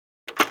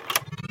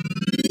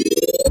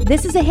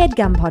This is a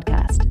HeadGum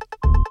podcast.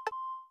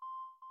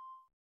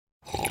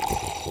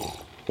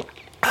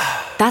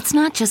 That's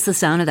not just the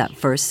sound of that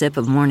first sip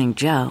of Morning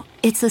Joe.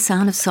 It's the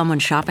sound of someone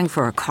shopping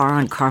for a car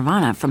on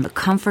Carvana from the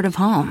comfort of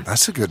home.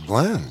 That's a good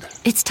blend.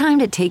 It's time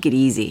to take it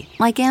easy,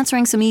 like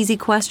answering some easy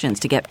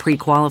questions to get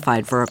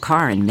pre-qualified for a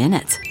car in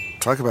minutes.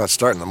 Talk about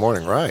starting the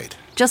morning right.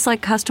 Just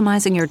like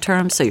customizing your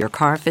terms so your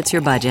car fits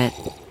your budget.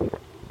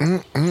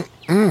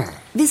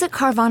 Visit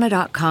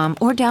Carvana.com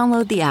or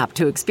download the app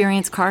to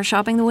experience car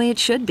shopping the way it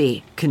should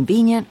be.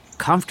 Convenient,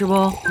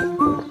 comfortable.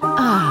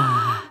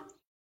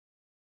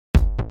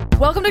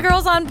 Welcome to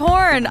Girls on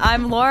Porn.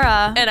 I'm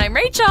Laura. And I'm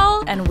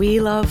Rachel. And we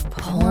love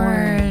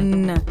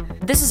porn.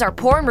 This is our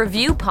porn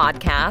review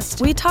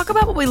podcast. We talk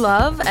about what we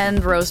love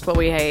and roast what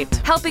we hate.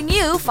 Helping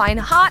you find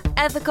hot,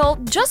 ethical,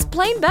 just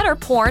plain better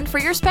porn for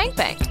your spank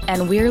bank.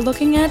 And we're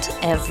looking at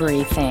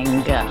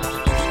everything.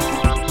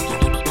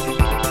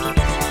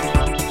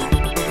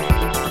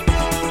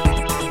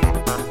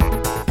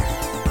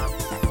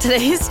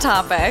 Today's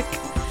topic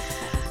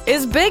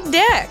is big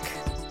dick.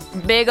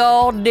 Big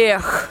old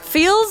dick.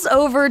 Feels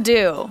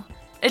overdue.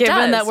 Given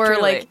does, that we're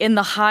truly. like in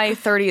the high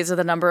 30s of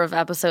the number of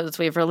episodes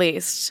we've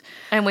released.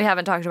 And we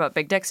haven't talked about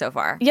big dick so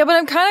far. Yeah, but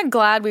I'm kind of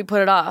glad we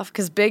put it off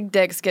because big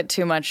dicks get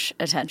too much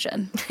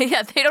attention.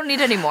 Yeah, they don't need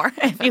any more.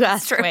 If you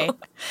ask me.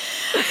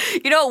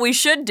 You know what we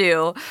should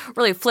do?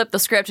 Really flip the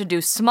script and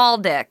do small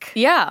dick.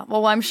 Yeah,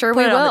 well, I'm sure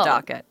we Put it will. on the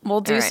docket. We'll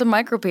do All right. some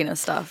micropenis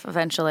stuff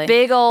eventually.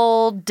 Big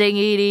old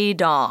dingity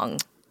dong.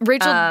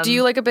 Rachel, do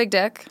you like a big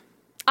dick?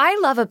 I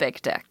love a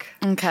big dick.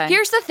 Okay.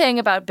 Here's the thing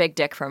about big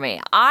dick for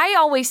me. I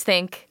always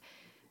think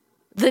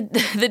the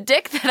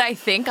dick that I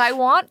think I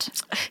want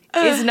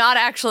is not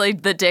actually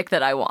the dick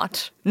that I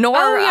want, nor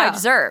I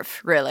deserve,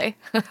 really.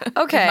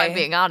 Okay. If I'm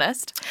being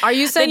honest. Are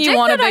you saying The you dick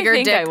want a that I bigger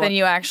think I dick than want-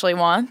 you actually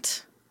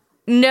want?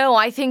 No,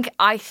 I think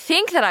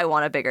that I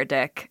want a bigger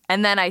dick,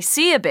 and then I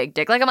see a big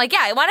dick. Like, I'm like, yeah,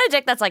 I want a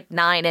dick that's like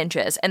 9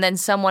 inches, and then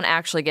someone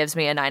actually gives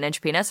me a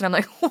 9-inch penis, and I'm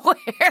like,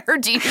 where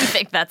do you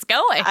think that's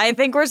going? I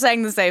think we're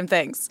saying the same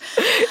things.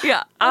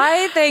 Yeah.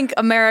 I think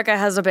America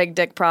has a big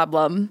dick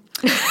problem.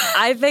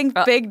 I think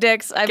big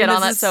dicks... Get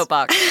on that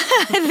soapbox.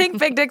 I think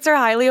big dicks are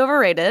highly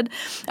overrated,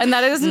 and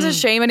that isn't to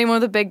shame anyone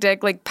with a big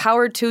dick. Like,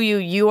 power to you.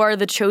 You are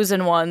the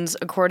chosen ones,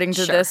 according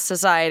to this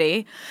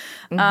society.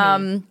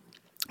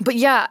 But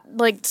yeah,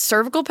 like,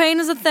 cervical pain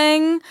is a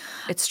thing.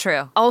 It's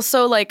true.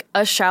 Also, like,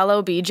 a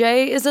shallow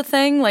BJ is a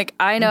thing. Like,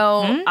 I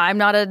know I'm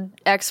not an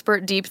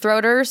expert deep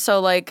throater, so,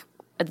 like,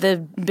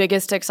 the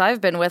biggest dicks I've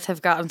been with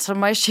have gotten some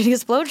of my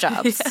shittiest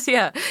blowjobs.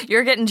 Yeah,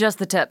 you're getting just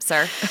the tip,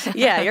 sir.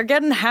 Yeah, you're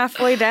getting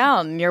halfway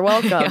down. You're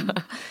welcome.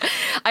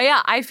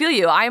 Yeah, I feel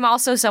you. I'm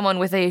also someone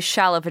with a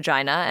shallow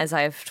vagina, as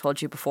I've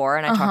told you before,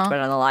 and I talked about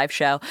it on the live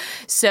show.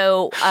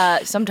 So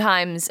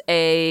sometimes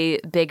a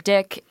big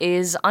dick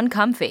is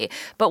uncomfy.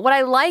 But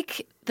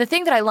the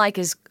thing that I like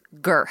is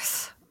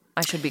girth.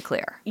 I should be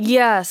clear.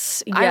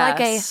 Yes. I like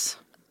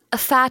a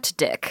fat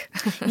dick.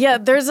 Yeah,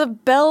 there's a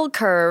bell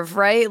curve,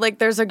 right? Like,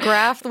 there's a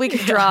graph that we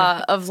could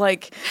draw of,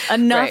 like,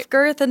 enough Right.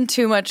 girth and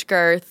too much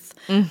girth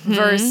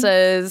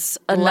versus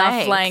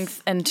enough Length.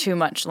 length and too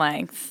much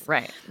length.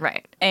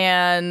 Right.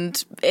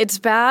 And it's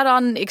bad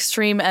on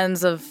extreme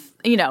ends of,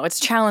 you know, it's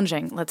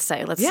challenging, let's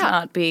say. Let's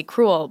not be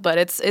cruel, but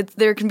it's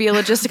there can be a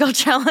logistical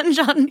challenge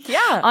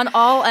on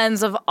all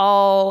ends of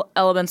all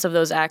elements of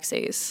those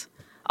axes.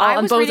 I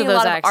On was both reading of a those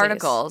lot of axes.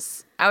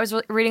 articles. I was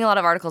reading a lot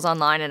of articles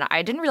online, and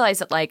I didn't realize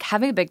that, like,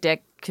 having a big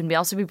dick can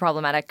also be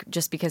problematic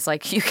just because,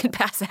 like, you can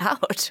pass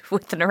out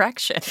with an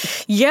erection.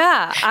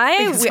 Yeah, I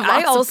Because of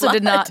lots of also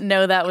did blood. not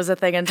know that was a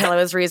thing until I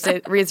was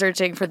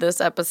researching for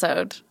this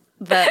episode.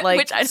 That, like,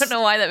 Which I don't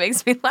know why that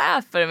makes me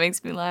laugh, but it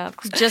makes me laugh.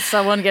 just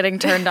someone getting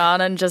turned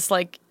on and just,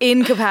 like,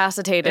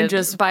 incapacitated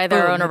just by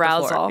their boom, own hit the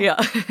floor. arousal.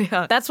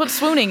 Yeah. That's what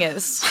swooning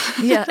is.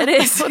 Yeah, it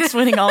is. That's what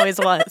swooning always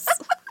was.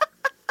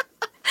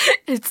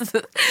 It's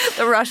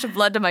the rush of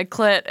blood to my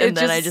clit, and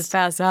then I just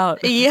pass out.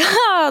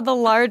 Yeah, the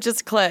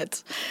largest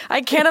clit.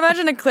 I can't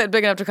imagine a clit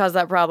big enough to cause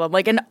that problem.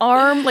 Like an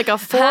arm, like a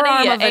forearm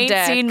Honey, you of a ain't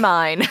dick. seen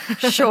mine.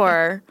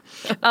 Sure.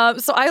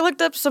 So I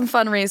looked up some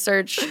fun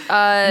research.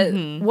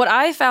 What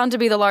I found to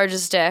be the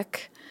largest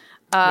dick,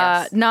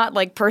 Yes. not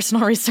like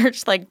personal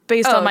research, like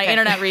based on my okay.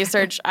 internet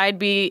research, I'd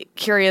be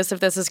curious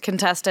if this is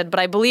contested, but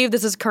I believe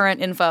this is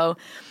current info,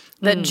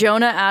 that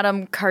Jonah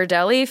Adam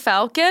Cardelli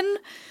Falcon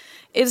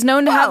is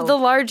known to have the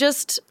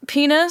largest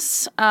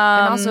penis.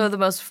 And also the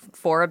most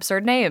 4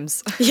 absurd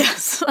names.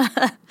 Yes.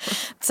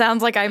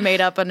 Sounds like I made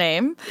up a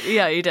name.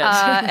 Yeah, you did.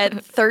 At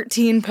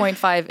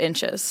 13.5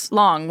 inches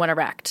long when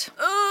erect.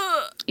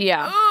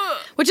 Yeah.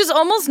 Which is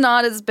almost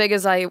not as big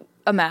as I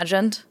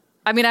imagined.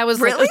 I mean, I was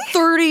Really? like a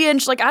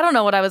 30-inch, like, I don't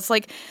know what I was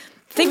like.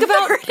 Think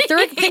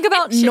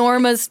about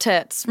Norma's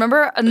tits.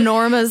 Remember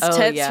Norma's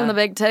tits yeah. from the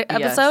Big Tit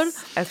episode?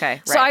 Yes.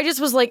 Okay, So I right.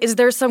 just was like, is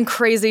there some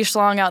crazy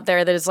schlong out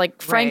there that is,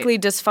 like, frankly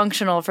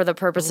dysfunctional for the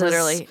purposes?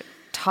 Literally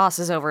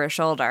tosses over his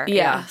shoulder.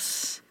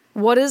 Yes.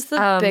 What is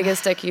the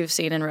biggest dick you've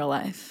seen in real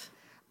life?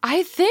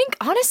 I think,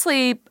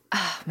 honestly,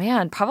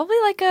 probably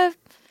like a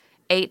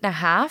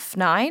 8.5,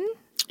 9.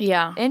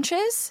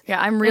 inches. Yeah,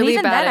 I'm And really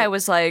even bad then at- I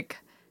was like,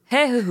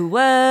 hey,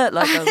 what?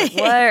 Like, I was like,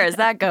 where is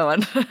that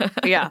going?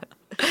 Yeah.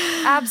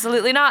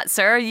 Absolutely not,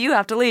 sir. You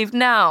have to leave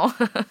now.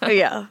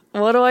 Yeah.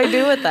 What do I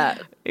do with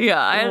that?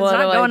 Yeah, it's What do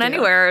not I going do?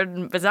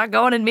 anywhere. It's not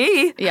going in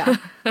me. Yeah.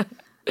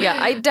 Yeah,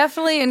 I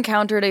definitely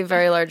encountered a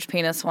very large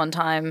penis one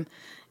time,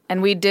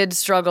 and we did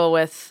struggle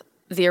with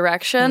the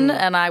erection,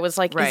 and I was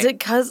like, Right. is it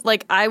because,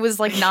 like, I was,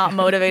 like, not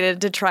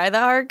motivated to try that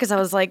hard, because I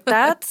was like,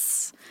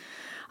 that's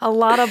a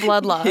lot of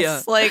blood loss.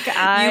 Yeah. Like,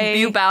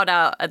 You bowed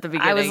out at the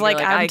beginning. I was You're like,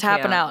 I I'm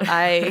tapping can't.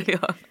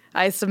 out.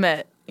 I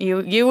submit.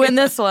 You win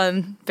this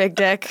one, big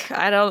dick.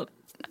 I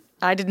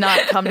did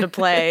not come to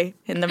play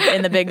in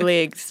the big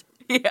leagues.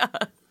 Yeah.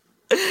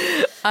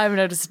 I'm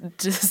going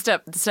to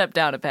step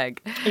down a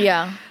peg.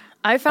 Yeah.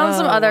 I found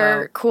some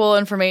other cool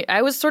information.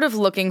 I was sort of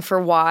looking for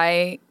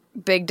why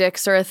big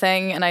dicks are a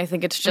thing, and I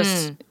think it's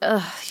just,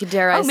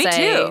 dare I me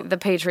say, too. the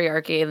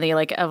patriarchy and the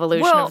like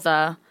evolution Well, of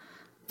that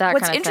kind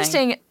What's of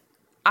interesting,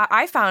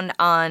 I found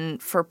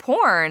for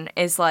porn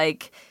is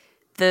like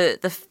the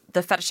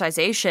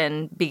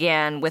fetishization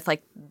began with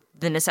like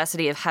the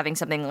necessity of having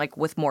something like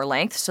with more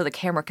length so the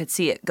camera could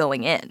see it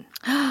going in.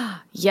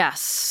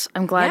 Yes.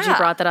 I'm glad you Yeah.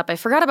 brought that up. I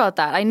forgot about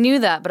that. I knew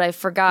that, but I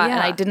forgot, and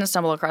Yeah. I didn't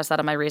stumble across that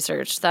in my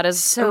research. That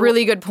is So- a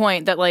really good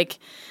point, that like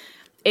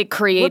it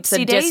creates a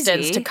Whoopsie-daisy.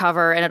 distance to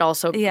cover, and it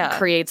also Yeah.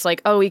 creates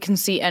like, oh, we can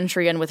see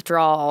entry and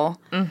withdrawal.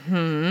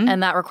 Mm-hmm.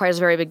 And that requires a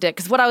very big dick.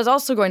 Because what I was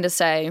also going to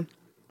say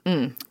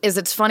is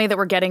it's funny that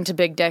we're getting to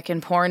big dick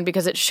in porn,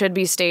 because it should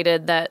be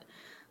stated that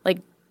like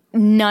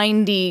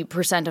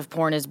 90% of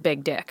porn is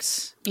big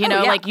dicks. You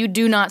know, yeah. like you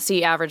do not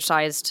see average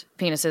sized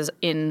penises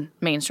in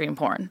mainstream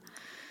porn.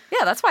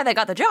 Yeah, that's why they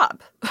got the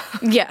job.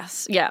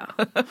 Yes, yeah,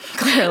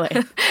 clearly.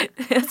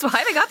 That's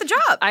why they got the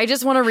job. I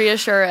just want to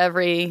reassure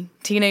every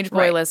teenage boy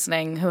Right.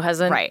 listening who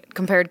hasn't Right.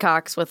 compared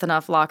cocks with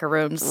enough locker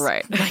rooms,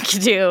 Right. like you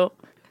do,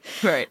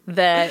 Right.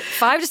 that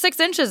 5 to 6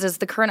 inches is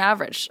the current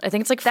average. I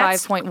think it's like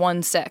That's-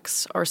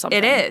 5.16 or something.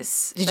 It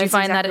is. Did you That's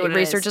find exactly that in what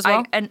it research is. as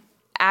well? An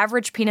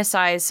average penis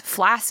size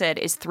flaccid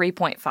is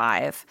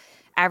 3.5.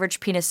 Average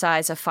penis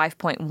size of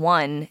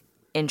 5.1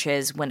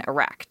 inches when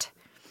erect.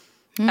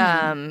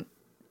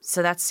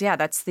 So that's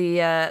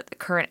the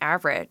current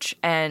average,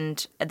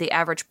 and the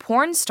average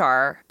porn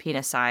star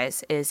penis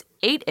size is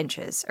 8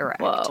 inches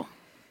erect. Whoa.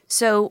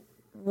 So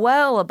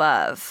well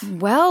above.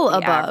 Well the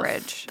above.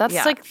 average. That's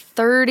Yeah. like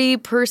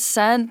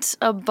 30%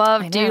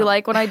 above. Do you know.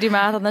 like when I do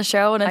math on the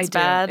show and it's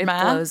bad it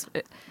math? blows.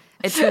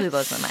 It truly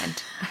blows my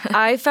mind.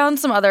 I found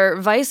some other.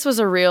 Vice was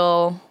a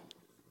real,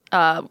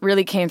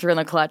 really came through in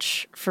the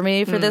clutch for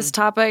me for this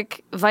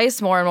topic.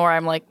 Vice, more and more,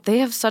 I'm like, they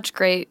have such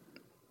great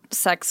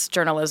sex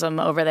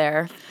journalism over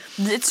there.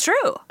 It's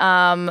true.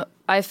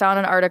 I found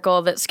an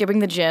article that skipping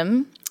the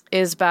gym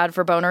is bad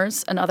for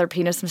boners and other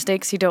penis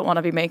mistakes you don't want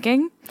to be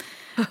making.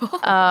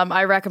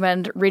 I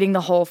recommend reading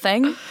the whole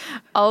thing.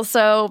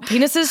 Also,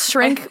 penises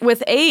shrink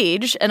with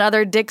age and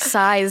other dick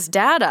size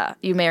data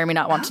you may or may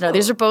not want to know.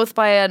 These are both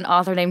by an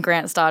author named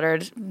Grant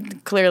Stoddard,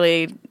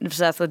 clearly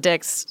obsessed with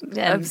dicks,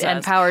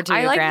 and power to you,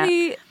 I like Grant.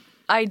 the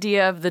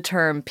idea of the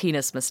term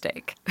penis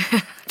mistake.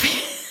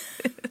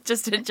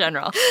 Just in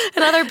general.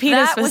 Another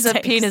penis That was a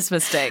mistakes. penis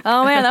mistake.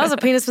 Oh man, that was a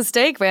penis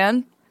mistake,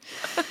 man.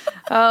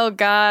 Oh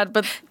God,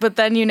 but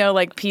then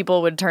like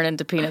people would turn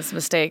into penis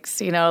mistakes.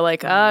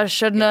 Like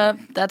shouldn't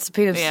have. That's a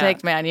penis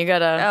mistake, man. You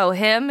gotta. Oh,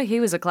 him? He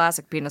was a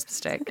classic penis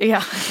mistake.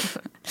 Yeah.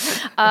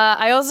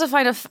 I also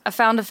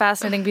found a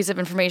fascinating piece of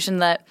information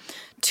that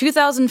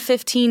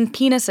 2015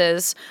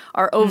 penises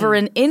are over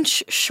an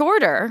inch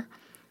shorter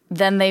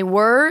than they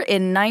were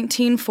in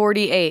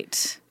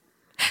 1948.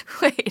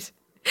 Wait.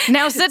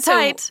 Now sit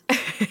tight.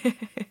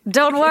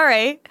 Don't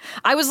worry.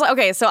 I was like,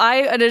 okay, so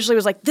I initially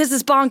was like, this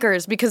is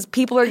bonkers because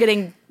people are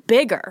getting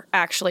bigger,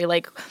 actually.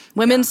 Like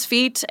women's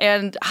feet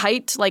and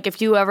height. Like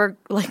if you ever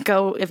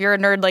if you're a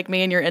nerd like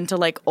me and you're into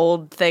like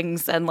old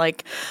things and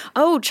like,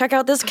 oh, check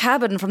out this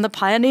cabin from the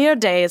pioneer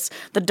days.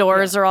 The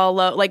doors are all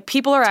low. Like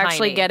people are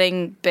actually Tiny.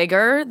 getting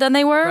bigger than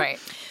they were. Right.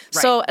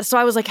 So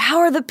I was like, how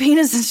are the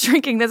penises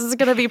shrinking? This is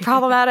going to be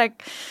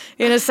problematic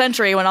in a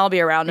century when I'll be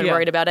around and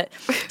worried about it.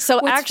 So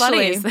What's funny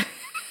actually, is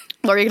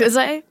what were you going to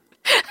say?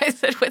 I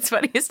said, what's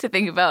funny is to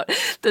think about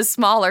the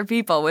smaller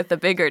people with the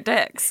bigger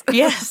dicks.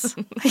 Yes.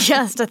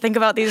 Yes, to think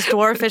about these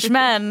dwarfish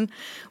men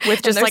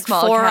with just their like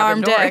small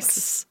forearm cabin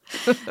dicks.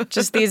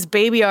 Just these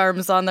baby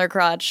arms on their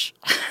crotch.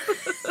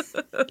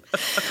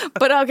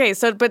 But okay,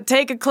 but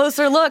take a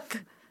closer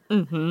look,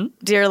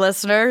 dear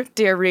listener,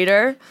 dear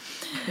reader.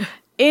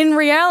 In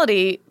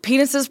reality,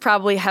 penises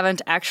probably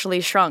haven't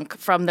actually shrunk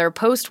from their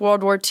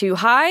post-World War II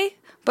high,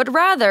 but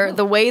rather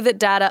the way that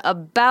data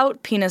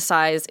about penis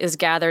size is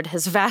gathered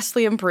has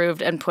vastly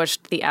improved and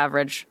pushed the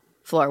average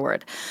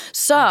forward.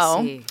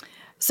 So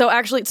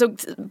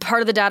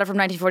part of the data from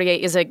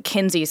 1948 is a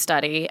Kinsey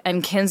study,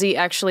 and Kinsey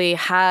actually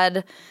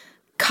had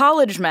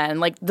college men,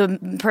 like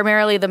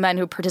primarily the men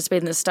who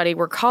participated in this study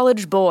were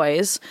college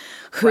boys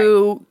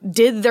who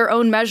did their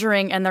own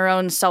measuring and their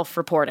own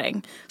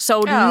self-reporting. So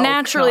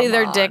naturally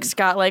their dicks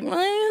got like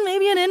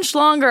maybe an inch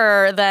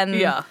longer than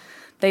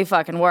They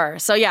fucking were.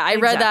 So yeah, I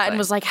read that and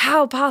was like,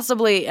 how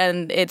possibly?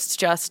 And it's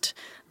just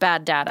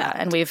bad data,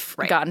 and we've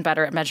gotten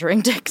better at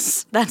measuring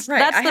dicks. That's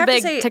the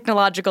big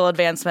technological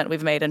advancement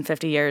we've made in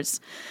 50 years.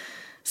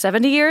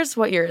 70 years?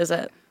 What year is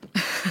it?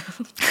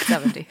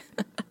 70.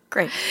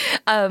 Great.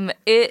 I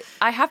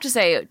have to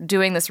say,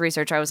 doing this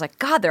research, I was like,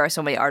 God, there are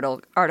so many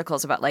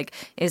articles about, like,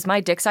 is my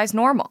dick size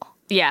normal?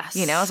 Yes.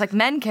 You know, it's like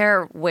men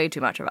care way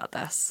too much about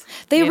this.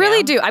 They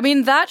really do. I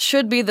mean, that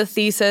should be the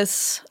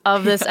thesis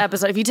of this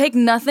episode. If you take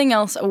nothing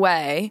else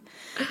away,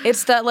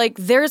 it's that, like,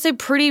 there's a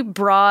pretty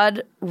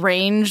broad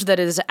range that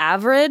is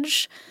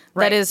average,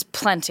 that is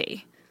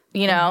plenty,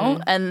 you know?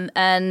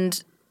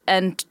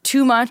 And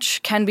too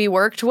much can be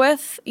worked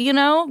with, you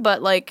know?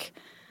 But, like,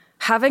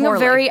 having a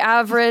very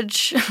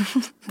average...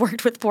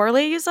 worked with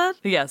poorly, you said?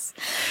 Yes.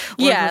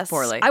 Yes.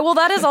 Poorly. Well,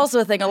 that is also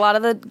a thing. A lot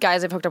of the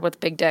guys I've hooked up with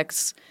big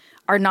dicks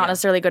are not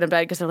necessarily good in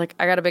bed because they're like,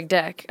 I got a big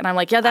dick. And I'm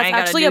like, yeah, that's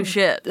actually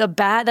a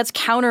bad, that's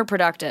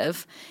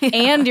counterproductive. Yeah.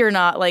 And you're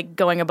not, like,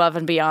 going above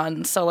and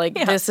beyond. So, like,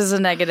 this is a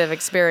negative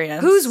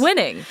experience. Who's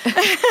winning?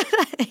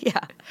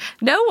 Yeah.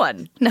 No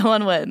one. No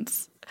one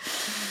wins.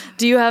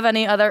 Do you have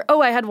any other...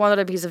 Oh, I had one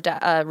other piece of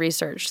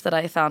research that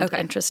I found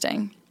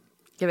interesting.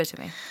 Give it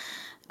to me.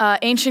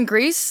 Ancient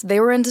Greece, they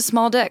were into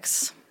small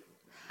dicks.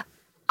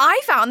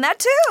 I found that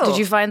too. Did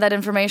you find that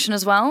information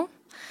as well?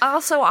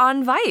 Also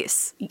on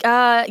Vice.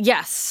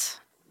 Yes.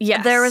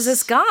 Yes. There was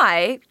this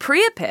guy,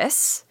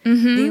 Priapus,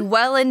 the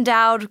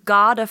well-endowed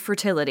god of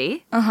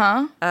fertility,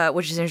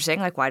 which is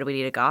interesting. Like, why do we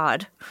need a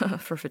god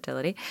for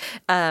fertility?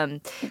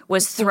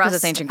 Was thrust because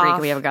it's ancient Greek,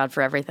 we have a god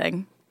for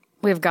everything.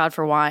 We have god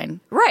for wine.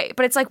 Right,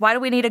 but it's like, why do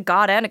we need a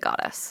god and a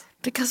goddess?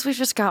 Because we've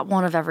just got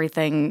one of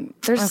everything.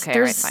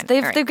 Fine.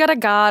 They've got a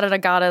god and a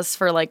goddess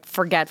for, like,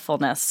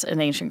 forgetfulness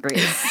in ancient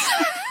Greece.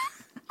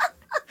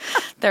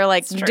 They're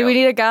like, do we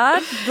need a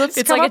god?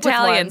 It's like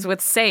Italians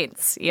with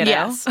saints, you know?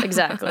 Yes,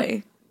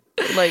 exactly.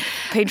 Like,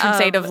 patron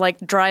saint of, like,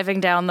 driving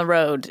down the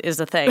road is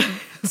a thing.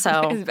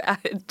 So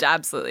it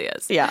absolutely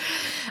is. Yeah.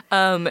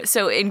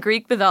 So in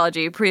Greek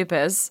mythology,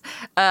 Priapus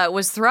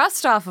was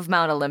thrust off of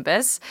Mount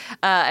Olympus.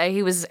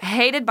 He was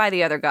hated by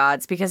the other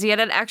gods because he had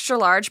an extra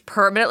large,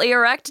 permanently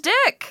erect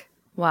dick.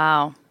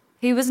 Wow.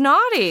 He was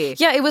naughty.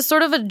 Yeah, it was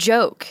sort of a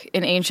joke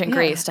in ancient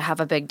Greece to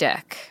have a big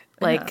dick.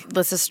 Like,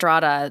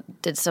 Lysistrata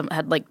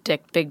had like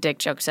big dick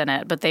jokes in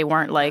it, but they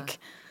weren't like,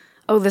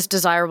 oh, this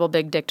desirable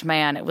big dicked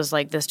man. It was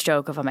like this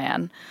joke of a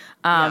man.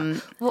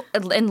 Well,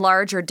 and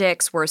larger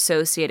dicks were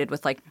associated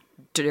with like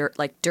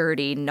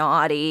dirty,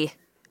 naughty,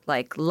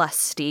 like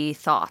lusty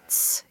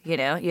thoughts. You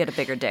know, you had a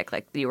bigger dick,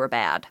 like you were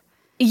bad.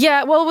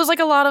 Yeah, well, it was like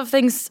a lot of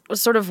things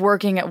sort of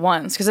working at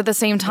once because at the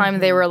same time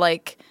they were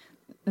like,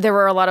 there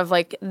were a lot of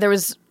like, there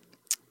was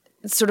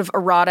sort of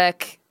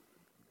erotic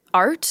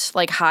art,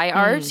 like high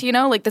art, you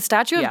know, like the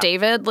statue of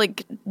David,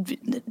 like,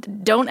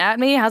 don't at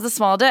me, has a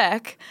small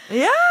dick.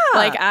 Yeah.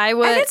 Like I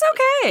would, and it's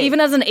okay. Even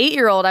as an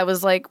 8-year-old, I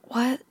was like,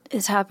 what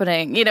is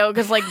happening? You know,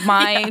 because like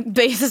my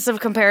basis of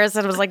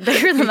comparison was like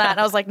bigger than that. And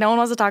I was like, no one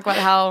wants to talk about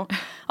how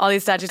all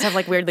these statues have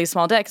like weirdly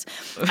small dicks.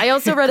 I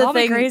also read a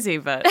thing. Crazy,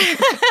 but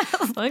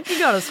like you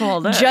got a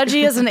small dick.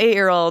 Judgy as an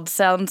 8-year-old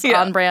sounds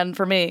on brand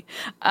for me.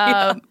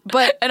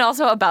 But and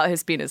also about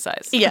his penis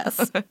size.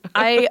 Yes,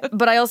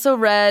 But I also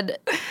read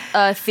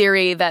a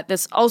theory that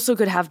this also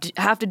could have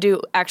to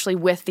do actually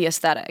with the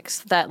aesthetics.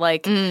 That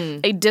like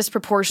a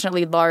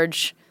disproportionately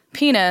large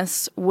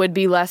penis would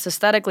be less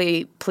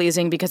aesthetically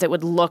pleasing because it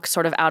would look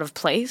sort of out of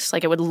place.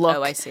 Like it would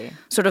look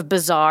sort of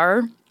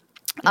bizarre.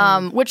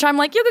 Which I'm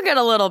like, you could get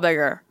a little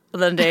bigger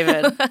than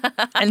David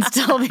and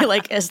still be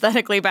like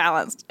aesthetically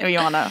balanced if you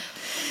want to.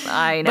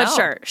 I know.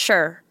 But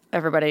sure.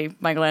 Everybody,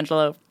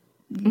 Michelangelo,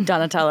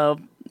 Donatello,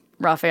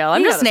 Raphael.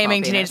 I'm just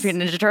naming Teenage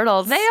Mutant Ninja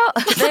Turtles. They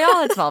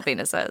all had small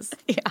penises.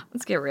 Yeah.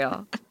 Let's get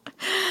real.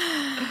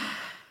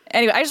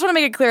 Anyway, I just want to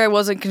make it clear I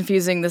wasn't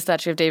confusing the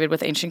statue of David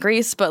with ancient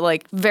Greece, but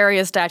like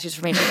various statues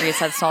from ancient Greece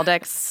had small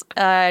dicks.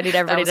 I need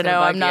everybody to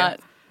know I'm not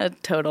a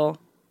total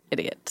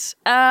idiot.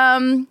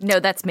 No,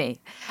 that's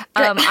me.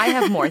 I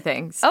have more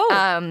things.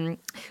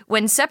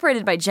 When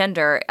separated by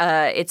gender,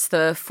 it's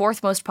the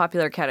 4th most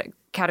popular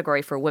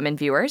category for women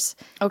viewers.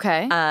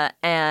 Okay.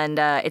 And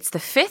it's the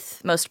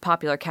 5th most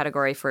popular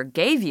category for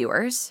gay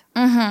viewers.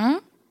 Mm-hmm.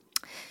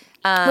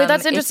 Wait,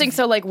 that's interesting.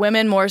 So like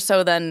women more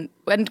so than,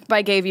 and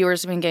by gay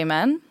viewers, I mean gay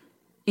men?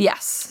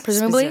 Yes.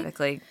 Presumably?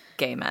 Specifically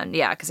gay men.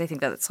 Yeah, because I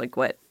think that's like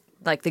what,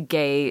 like the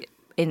gay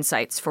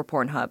insights for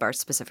Pornhub are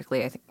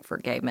specifically, I think, for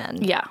gay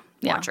men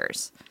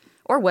watchers.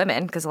 Or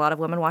women, because a lot of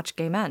women watch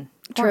gay men.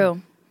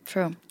 True.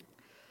 Can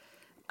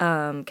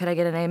I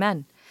get an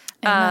amen?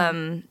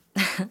 Amen.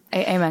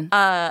 Amen.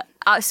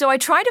 So I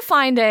tried to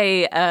find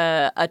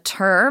a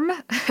term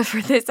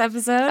for this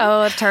episode.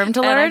 Oh, a term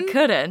to learn? And I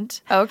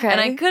couldn't. Okay.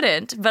 And I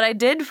couldn't, but I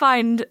did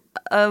find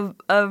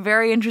a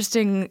very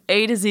interesting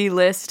A to Z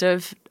list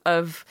of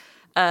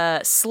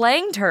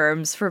slang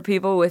terms for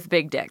people with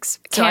big dicks.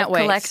 So Can't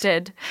wait.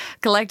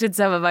 Collected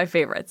some of my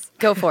favorites.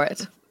 Go for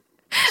it.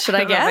 Should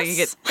I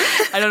guess?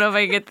 I don't know if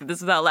I can get through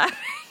this without laughing.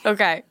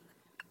 Okay.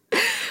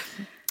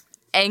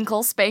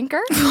 Ankle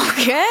spanker.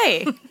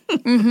 Okay.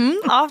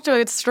 Off to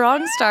a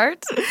strong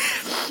start.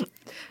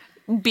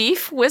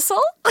 Beef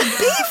whistle.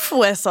 Beef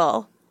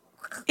whistle.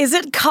 Is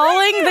it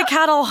calling the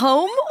cattle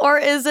home, or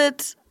is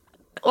it?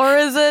 Oh,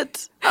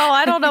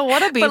 I don't know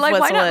what a beef But like,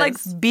 whistle why not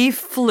is. like beef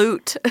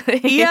flute?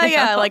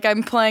 Yeah. Like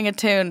I'm playing a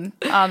tune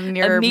on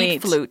your A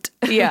meat flute.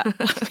 Yeah.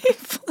 Meat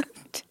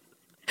flute.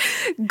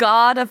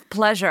 God of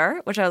pleasure,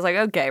 which I was like,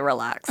 okay,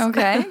 relax.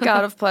 Okay.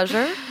 God of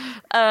pleasure.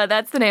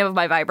 That's the name of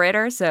my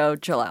vibrator, so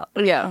chill out.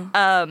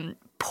 Yeah.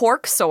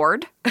 Pork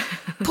sword,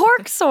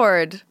 Pork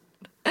sword.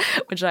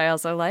 which I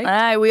also like.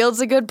 I wields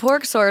a good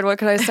pork sword. What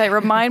can I say?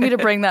 Remind me to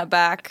bring that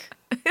back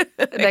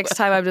next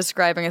time I'm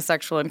describing a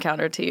sexual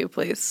encounter to you,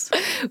 please.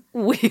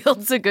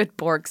 Wields a good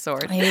pork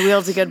sword. He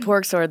wields a good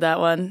pork sword, that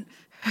one.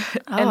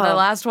 And the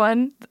last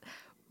one,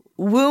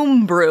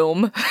 womb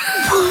broom.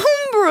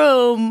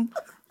 Broom.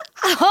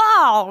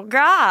 Oh,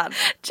 God.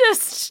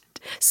 Just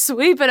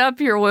sweeping up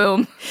your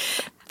womb.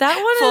 That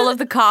one Full is, of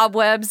the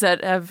cobwebs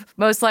that have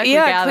most likely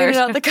yeah, gathered cleaning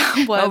out the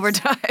cobwebs. over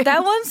time.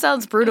 That one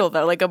sounds brutal,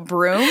 though. Like a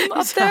broom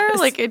up there. does.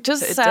 Like it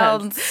just It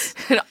sounds. does.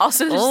 And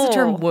also just the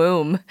term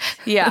womb.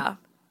 Yeah.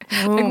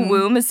 Like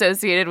womb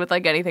associated with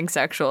like anything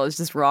sexual is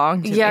just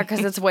wrong to Yeah, me.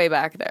 because it's way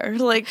back there.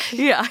 Like,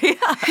 Yeah. You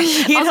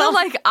Also, know?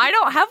 like, I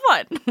don't have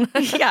one.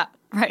 yeah,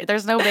 right.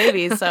 There's no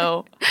baby,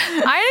 so.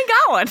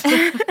 I ain't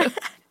got one.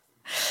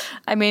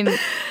 I mean,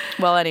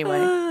 well, anyway,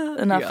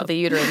 enough of the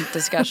uterine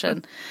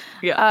discussion.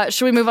 Yeah.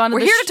 Should we move on to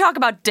We're the here to talk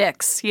about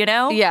dicks, you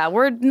know? Yeah,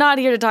 we're not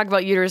here to talk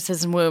about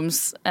uteruses and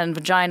wombs and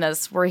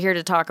vaginas. We're here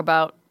to talk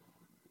about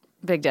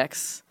big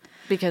dicks.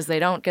 Because they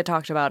don't get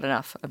talked about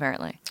enough,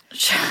 apparently.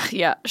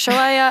 Yeah. Shall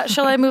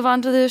I move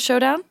on to the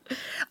showdown?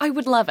 I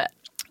would love it.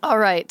 All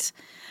right.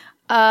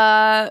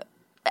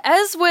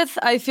 As with,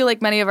 I feel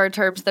like many of our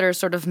terms that are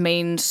sort of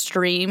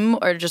mainstream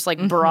or just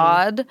like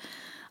broad,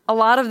 a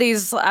lot of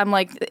these, I'm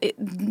like,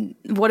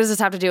 what does this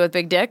have to do with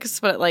big dicks?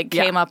 But it like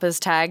came up as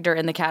tagged or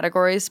in the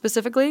categories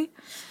specifically.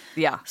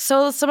 Yeah.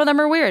 So some of them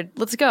are weird.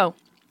 Let's go.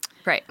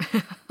 Right.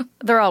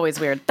 They're always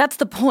weird. That's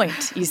the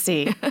point, you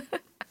see.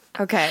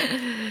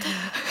 Okay.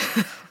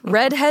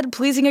 Redhead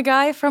pleasing a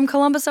guy from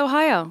Columbus,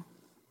 Ohio.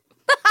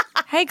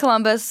 Hey,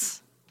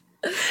 Columbus.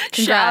 Congrats.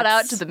 Shout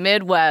out to the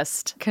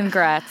Midwest.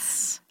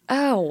 Congrats.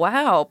 Oh,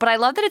 wow. But I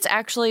love that it's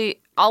actually,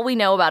 all we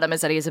know about him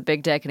is that he has a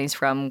big dick and he's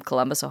from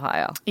Columbus,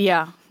 Ohio.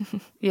 Yeah.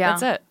 Yeah.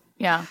 That's it.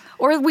 Yeah.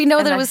 Or we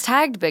know that I- it was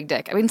tagged big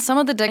dick. I mean, some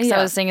of the dicks I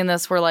Yeah. was seeing in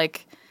this were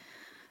like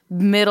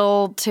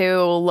middle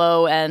to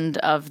low end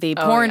of the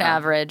porn yeah.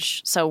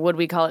 average. So would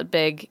we call it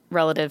big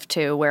relative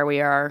to where we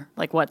are,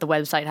 like what the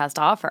website has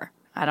to offer?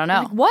 I don't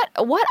know. What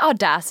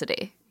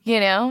audacity, you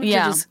know?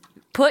 Yeah. To just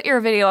put your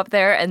video up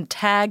there and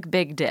tag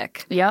big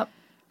dick Yep.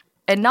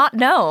 and not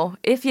know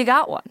if you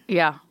got one.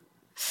 Yeah.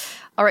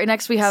 All right,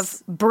 next we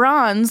have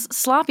bronze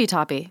sloppy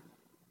toppy.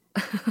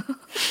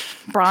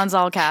 Bronze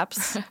all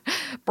caps.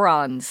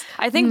 Bronze.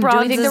 I think Do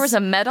bronze we think is there was a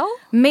medal?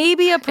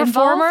 maybe a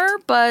performer,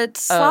 but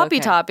sloppy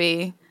okay.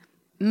 toppy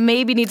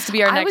maybe needs to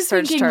be our I next was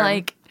search thinking term.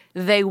 like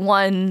they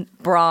won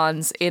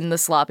bronze in the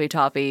Sloppy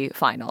Toppy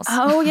finals.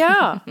 Oh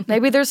yeah,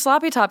 maybe there's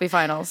sloppy toppy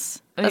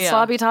finals. A Yeah.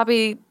 sloppy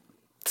toppy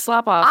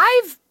slop off.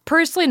 I've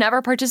personally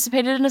never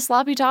participated in a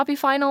Sloppy Toppy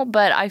final,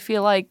 but I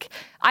feel like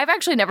I've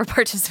actually never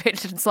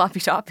participated in Sloppy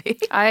Toppy.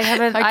 I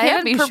haven't. I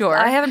can't be sure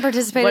I haven't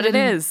participated what it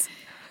in, is.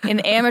 in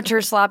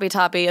amateur sloppy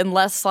toppy,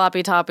 unless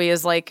sloppy toppy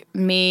is like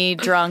me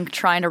drunk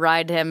trying to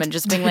ride him and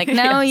just being like,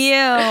 no, you.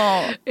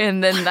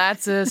 And then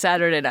that's a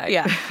Saturday night.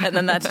 Yeah, and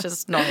then that's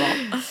just normal.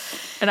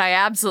 And I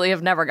absolutely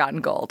have never gotten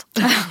gold.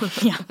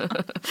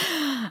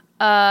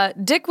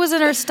 Dick was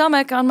in her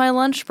stomach on my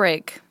lunch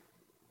break.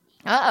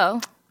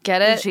 Uh-oh. Get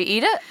Did it? she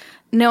eat it?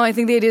 No, I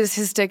think the idea is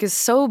his dick is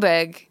so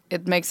big,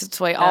 it makes its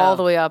way all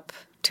the way up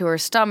to her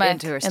stomach.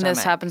 Into her And stomach.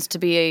 this happens to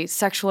be a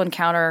sexual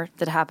encounter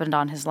that happened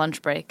on his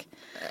lunch break.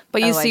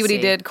 But you Oh, I see what he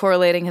see. did,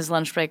 correlating his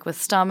lunch break with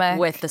stomach.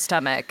 With the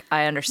stomach,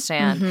 I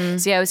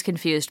understand. See, I was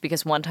confused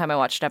because one time I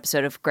watched an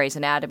episode of Grey's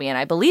Anatomy, and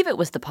I believe it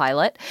was the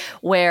pilot,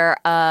 where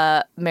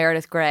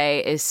Meredith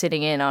Grey is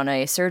sitting in on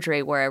a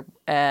surgery where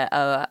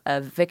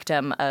a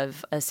victim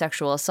of a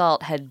sexual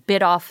assault had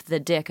bit off the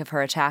dick of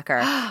her attacker,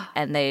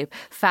 and they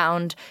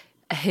found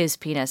his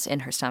penis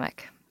in her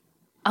stomach.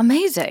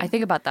 Amazing. I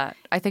think about that.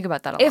 I think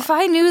about that a lot. If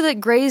I knew that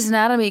Grey's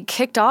Anatomy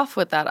kicked off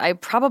with that, I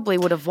probably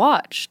would have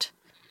watched.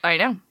 I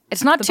know.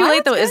 It's not too late,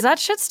 pilot's though. good. Is that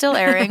shit still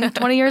airing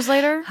 20 years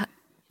later?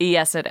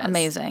 Yes, it is.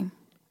 Amazing.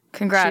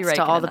 Congrats raking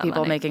to all in the that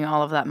people money. making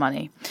all of that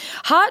money.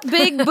 Hot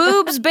big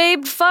boobs,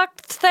 babe,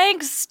 fucked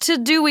thanks to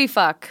Dewey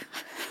Fuck.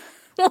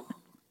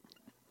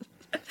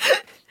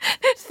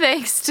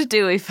 Thanks to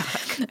Dewey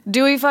Fuck.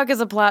 Dewey Fuck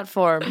is a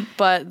platform,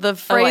 but the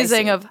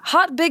phrasing see. of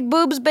hot big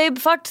boobs, babe,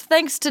 fucked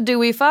thanks to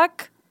Dewey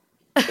Fuck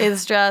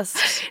is just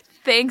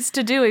Thanks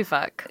to Dewey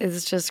Fuck.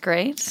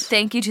 great.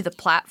 Thank you to the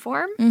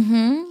platform.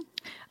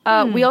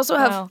 We also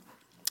have wow.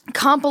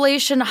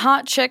 compilation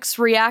hot chicks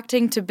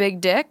reacting to big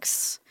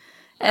dicks.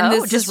 And Oh,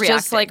 this just is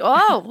just like,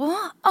 reacting.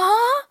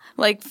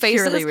 like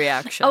faces. Purely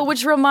reaction. Oh,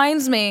 which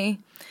reminds me,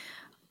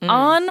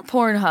 on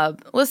Pornhub,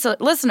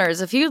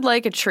 listeners, if you'd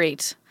like a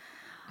treat,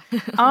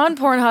 on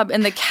Pornhub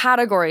in the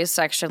categories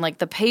section, like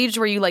the page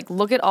where you like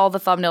look at all the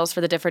thumbnails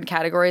for the different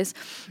categories,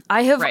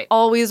 I have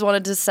always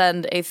wanted to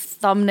send a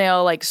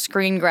thumbnail like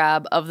screen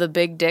grab of the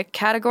big dick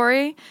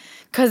category.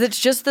 Because it's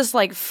just this,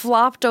 like,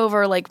 flopped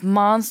over, like,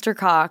 monster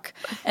cock.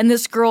 And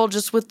this girl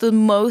just with the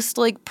most,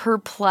 like,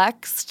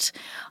 perplexed,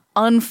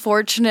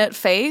 unfortunate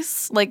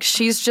face. Like,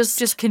 she's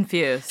just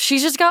confused.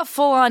 She's just got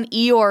full-on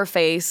Eeyore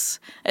face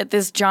at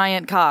this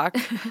giant cock.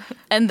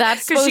 And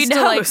that's supposed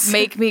to, like,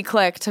 make me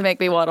click to make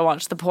me want to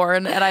watch the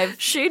porn. And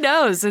She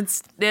knows.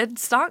 It's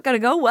not going to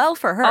go well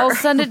for her. I'll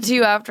send it to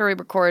you after we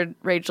record,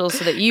 Rachel,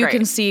 so that you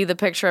can see the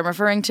picture I'm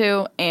referring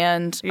to.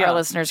 And our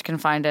listeners can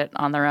find it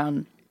on their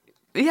own.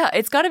 Yeah,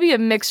 it's got to be a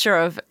mixture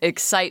of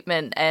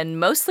excitement and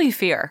mostly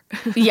fear.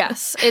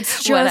 Yes, it's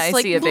just when I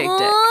like, see a big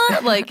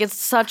dick. Like it's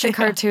such a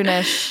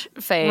cartoonish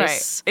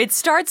face. Right. It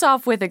starts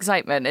off with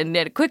excitement and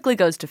it quickly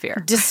goes to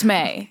fear.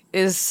 Dismay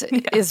is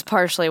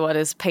partially what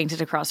is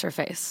painted across her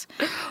face.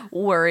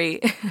 Worry.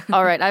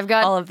 All right, I've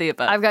got all of the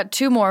above. I've got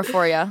two more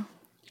for you.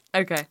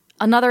 Okay.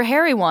 Another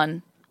hairy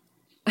one.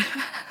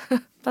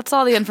 That's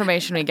all the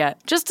information we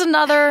get. Just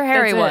another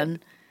hairy one.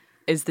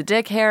 Is the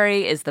dick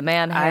hairy? Is the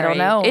man hairy? I don't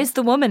know. Is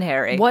the woman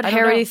hairy? What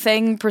hairy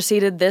thing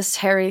preceded this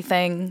hairy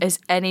thing? Is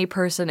any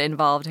person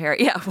involved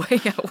hairy? Yeah,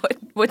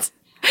 what's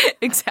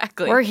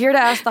exactly? We're here to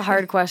ask the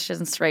hard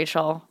questions,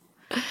 Rachel.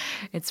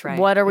 It's right.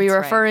 What are we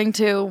referring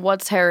to?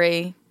 What's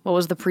hairy? What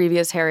was the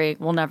previous hairy?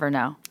 We'll never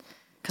know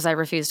because I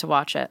refuse to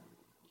watch it.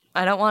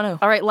 I don't want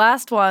to. All right,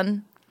 last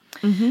one.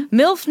 Mm-hmm.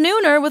 MILF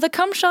Nooner with a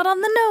cum shot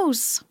on the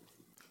nose.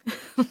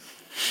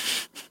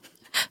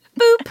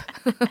 Boop.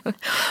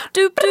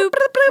 Doop, doop.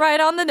 Right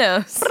on the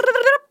nose.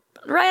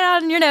 Right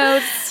on your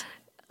nose.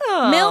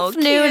 Oh, MILF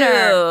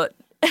Nooner.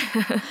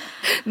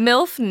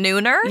 MILF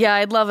Nooner? Yeah,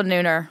 I'd love a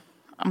nooner.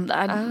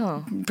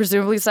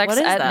 Presumably sex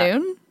at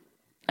noon?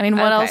 I mean,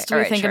 what else do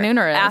we think a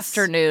nooner is?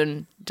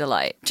 Afternoon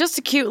delight. Just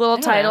a cute little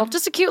title.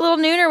 Just a cute little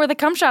nooner with a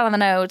cum shot on the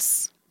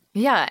nose.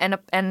 Yeah, and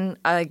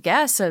I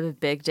guess a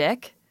big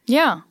dick.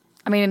 Yeah.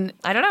 I mean,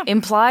 I don't know.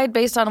 Implied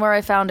based on where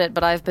I found it,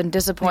 but I've been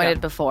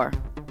disappointed before.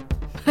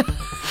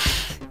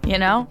 You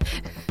know?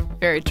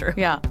 Very true.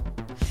 Yeah.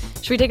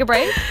 Should we take a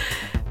break?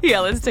 Yeah,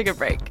 let's take a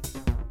break.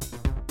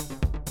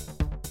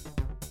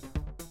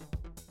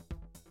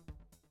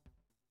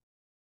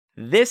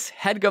 This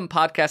HeadGum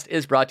podcast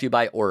is brought to you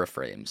by Aura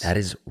Frames. That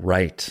is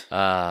right.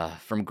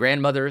 From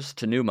grandmothers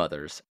to new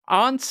mothers,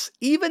 aunts,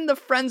 even the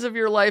friends of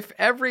your life,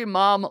 every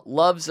mom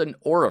loves an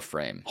Aura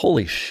frame.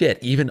 Holy shit,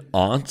 even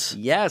aunts?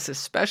 Yes,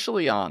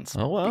 especially aunts.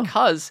 Oh, wow.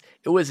 Because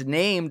it was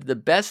named the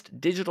best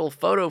digital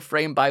photo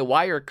frame by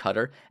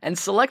Wirecutter and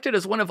selected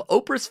as one of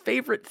Oprah's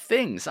favorite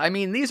things. I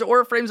mean, these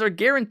Aura frames are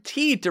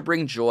guaranteed to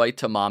bring joy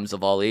to moms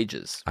of all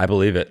ages. I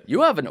believe it.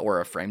 You have an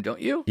Aura frame,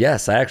 don't you?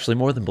 Yes, I actually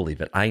more than believe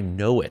it. I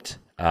know it.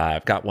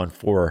 I've got one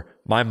for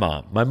my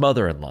mom, my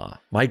mother-in-law,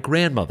 my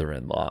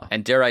grandmother-in-law.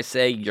 And dare I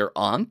say, your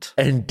aunt?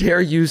 And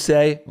dare you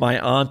say, my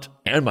aunt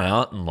and my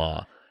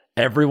aunt-in-law.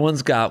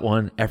 Everyone's got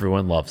one.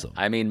 Everyone loves them.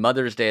 I mean,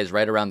 Mother's Day is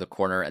right around the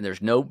corner, and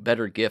there's no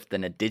better gift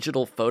than a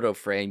digital photo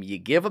frame. You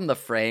give them the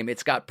frame.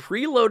 It's got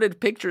preloaded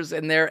pictures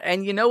in there,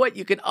 and you know what?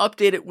 You can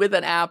update it with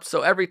an app,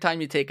 so every time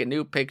you take a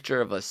new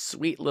picture of a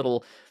sweet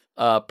little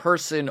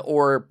person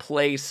or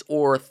place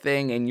or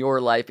thing in your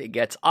life, it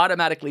gets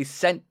automatically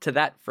sent to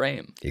that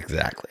frame.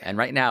 Exactly. And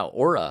right now,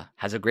 Aura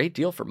has a great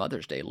deal for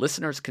Mother's Day.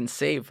 Listeners can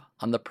save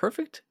on the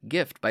perfect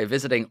gift by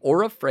visiting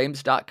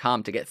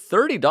auraframes.com to get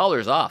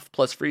 $30 off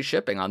plus free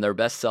shipping on their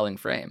best-selling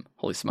frame.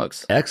 Holy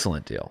smokes.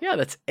 Excellent deal. Yeah,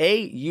 that's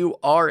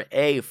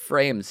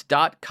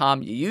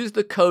auraframes.com. You use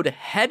the code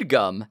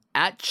HEADGUM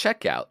at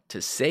checkout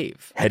to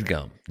save.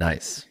 HeadGum.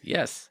 Nice.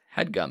 Yes.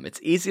 HeadGum. It's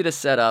easy to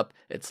set up.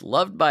 It's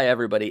loved by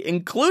everybody,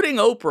 including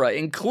Oprah,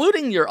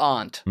 including your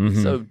aunt.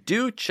 Mm-hmm. So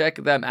do check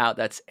them out.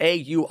 That's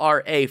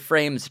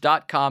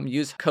auraframes.com.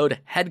 Use code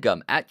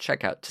HEADGUM at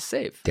checkout to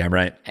save. Damn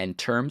right. And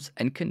terms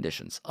and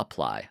conditions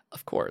apply,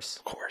 of course.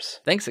 Of course.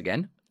 Thanks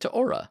again to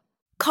Aura.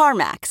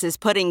 CarMax is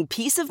putting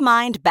peace of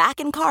mind back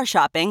in car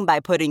shopping by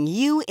putting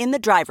you in the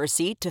driver's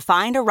seat to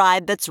find a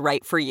ride that's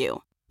right for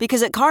you.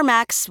 Because at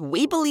CarMax,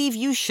 we believe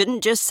you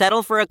shouldn't just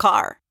settle for a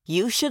car.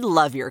 You should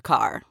love your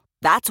car.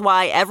 That's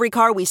why every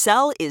car we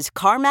sell is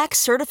CarMax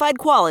certified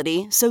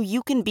quality, so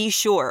you can be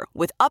sure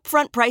with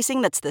upfront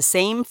pricing that's the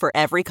same for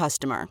every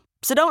customer.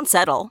 So don't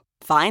settle.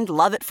 Find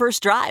love at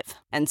first drive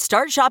and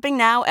start shopping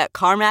now at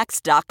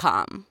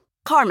CarMax.com.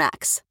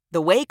 CarMax, the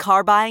way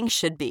car buying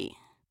should be.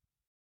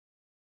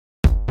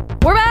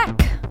 We're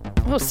back!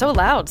 Oh, so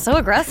loud, so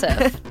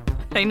aggressive.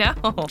 I know.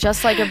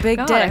 Just like a big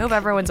dick. I hope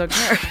everyone's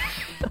okay.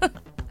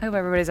 I hope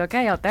everybody's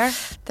okay out there.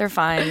 They're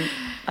fine.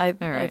 I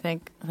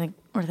think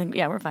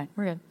we're fine.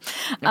 We're good.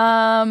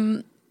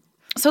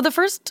 So the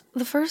first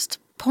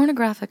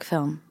pornographic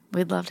film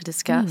we'd love to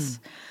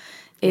discuss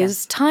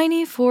is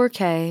Tiny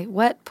 4K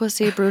Wet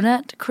Pussy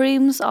Brunette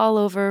Creams All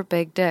Over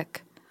Big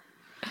Dick.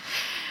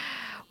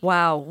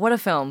 Wow, what a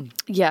film.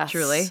 Yes.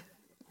 Truly.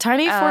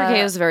 Tiny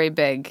 4K is very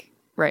big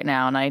right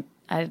now, and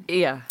I'm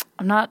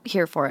not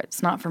here for it.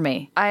 It's not for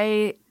me.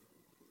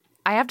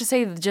 I have to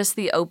say, just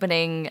the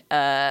opening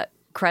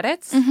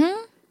credits.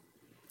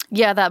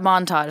 Yeah, that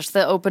montage,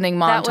 the opening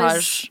montage. That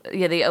was,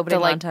 the opening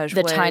montage.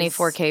 The tiny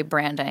 4K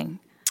branding.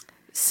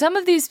 Some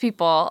of these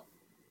people,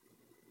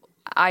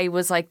 I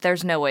was like,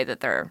 there's no way that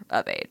they're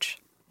of age.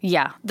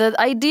 Yeah. The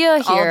idea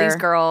here. All these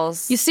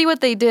girls. You see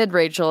what they did,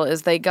 Rachel,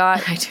 is they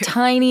got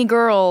tiny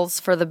girls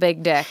for the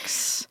big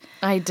dicks.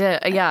 I did,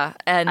 yeah.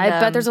 And I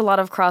bet there's a lot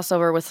of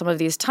crossover with some of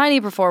these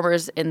tiny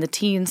performers in the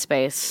teen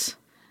space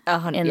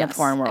in the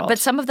porn world. But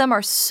some of them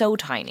are so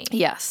tiny.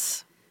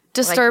 Yes.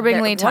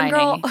 Disturbingly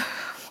tiny.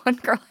 One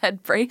girl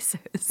had braces.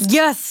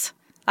 Yes.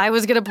 I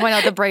was going to point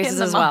out the braces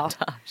as well.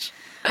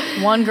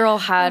 One girl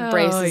had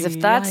braces.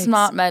 If that's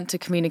not meant to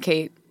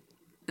communicate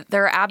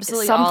they're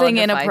absolutely something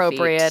all under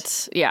inappropriate. 5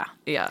 feet. Yeah.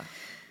 Yeah.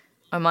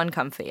 I'm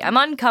uncomfy. I'm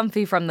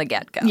uncomfy from the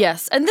get-go.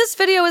 Yes. And this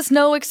video is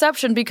no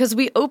exception because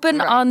we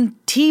open on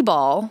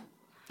T-ball.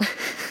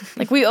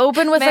 Like we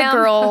open with a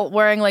girl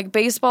wearing like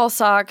baseball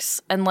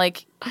socks and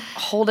like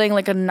holding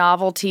like a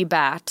novelty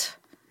bat.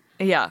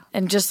 Yeah.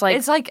 And just like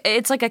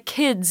it's like a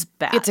kid's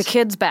bat. It's a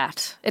kid's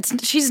bat.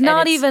 She's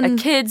not even a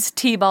kid's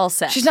T-ball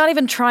set. She's not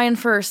even trying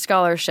for a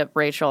scholarship,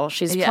 Rachel.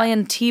 She's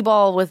playing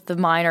T-ball with the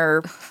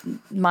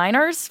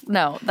minors?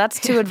 No, that's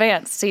too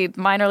advanced. See,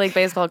 minor league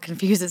baseball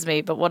confuses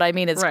me, but what I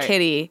mean is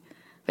kiddie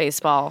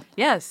baseball.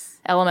 Yes.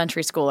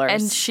 Elementary schoolers.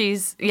 And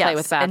she's play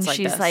with bats and like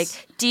she's this. like,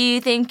 "Do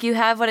you think you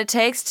have what it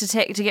takes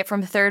to get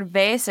from third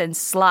base and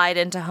slide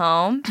into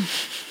home?"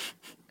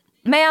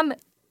 Ma'am,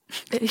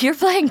 you're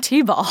playing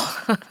T-ball.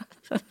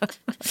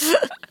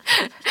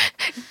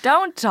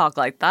 Don't talk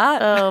like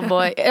that. Oh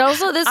boy. And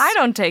also I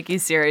don't take you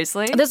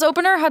seriously. This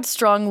opener had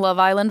strong Love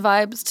Island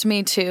vibes to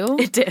me too.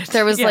 It did.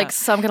 There was like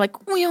some kind of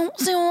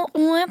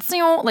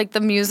like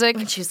the music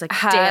when she's like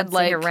had dancing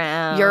like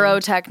around. Euro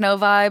techno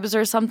vibes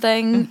or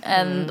something,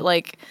 and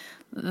like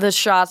the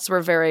shots were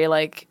very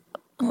like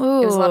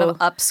ooh. It was a lot of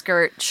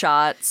upskirt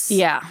shots.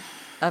 Yeah.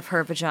 Of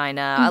her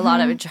vagina. A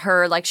lot of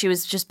her like she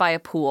was just by a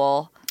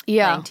pool.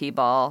 Playing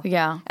T-ball.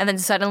 Yeah. And then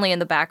suddenly in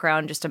the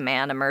background, just a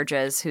man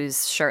emerges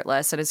who's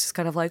shirtless and it's just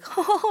kind of like,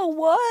 oh,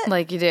 what?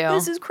 Like you do.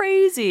 This is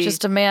crazy.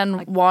 Just a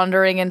man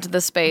wandering into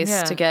the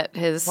space to get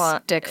his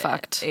dick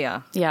fucked.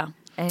 Yeah. Yeah.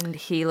 And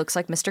he looks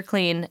like Mr.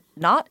 Clean,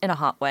 not in a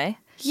hot way.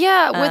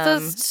 Yeah,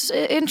 with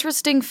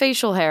interesting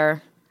facial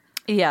hair.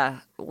 Yeah,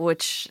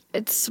 which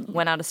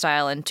went out of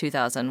style in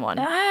 2001.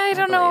 I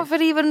don't know if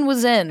it even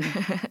was in.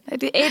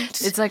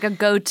 It's like a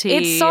goatee.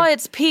 It saw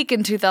its peak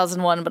in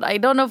 2001, but I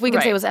don't know if we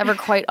can say it was ever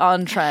quite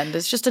on trend.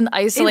 It's just an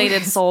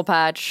isolated soul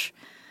patch.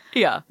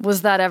 Yeah.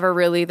 Was that ever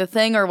really the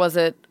thing, or was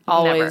it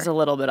always Never. a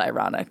little bit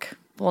ironic?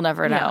 We'll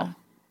never know.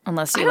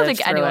 Unless you I don't lived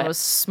think through anyone it. was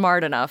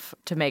smart enough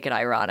to make it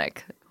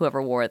ironic.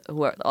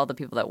 All the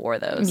people that wore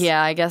those.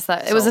 Yeah, I guess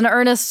that it was an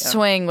earnest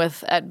swing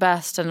with, at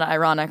best, an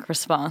ironic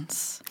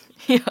response.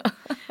 Yeah.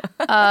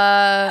 But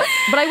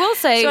I will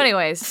say, So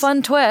anyways.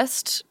 fun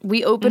twist.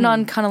 We open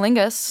on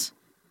Cunnilingus.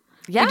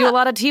 Yeah. We do a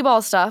lot of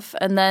T-ball stuff,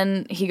 and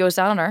then he goes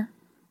down on her.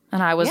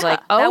 And I was like,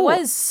 oh. That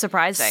was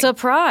surprising.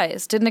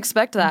 Surprised. Didn't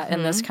expect that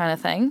in this kind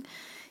of thing.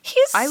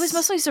 I was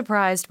mostly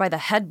surprised by the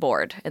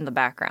headboard in the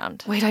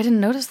background. Wait, I didn't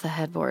notice the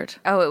headboard.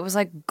 Oh, it was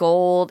like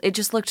gold. It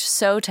just looked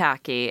so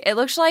tacky. It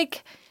looked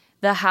like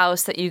the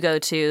house that you go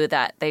to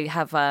that they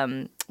have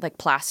like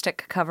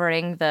plastic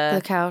covering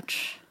the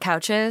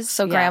couches.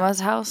 So grandma's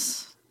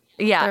house?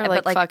 Yeah. They're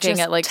like fucking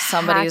just at like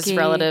somebody's tacky.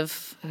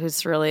 relative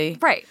who's really...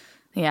 Right.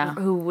 Yeah.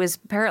 Who was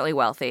apparently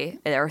wealthy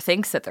or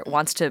thinks that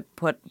wants to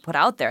put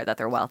out there that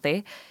they're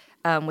wealthy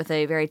with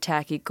a very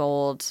tacky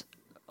gold,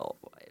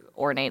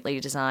 ornately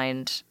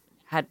designed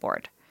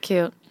headboard.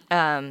 Cute.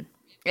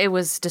 It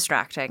was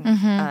distracting.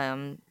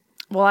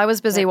 Well, I was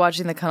busy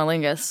watching the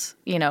Cunnilingus,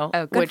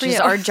 good which for is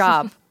you. our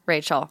job,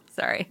 Rachel.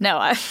 Sorry.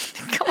 No,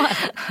 come on.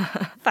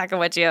 Fucking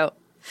with you.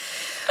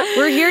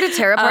 We're here to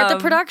tear apart the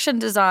production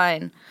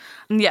design.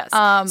 Yes.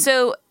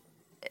 So,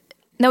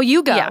 No,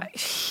 you go. yeah.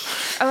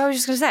 I was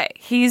just going to say,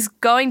 he's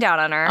going down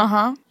on her.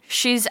 Uh-huh.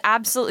 She's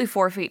absolutely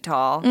 4 feet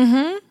tall.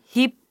 Mm-hmm.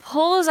 He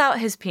pulls out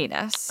his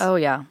penis. Oh,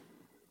 yeah.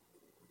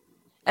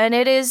 And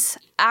it is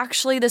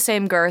actually the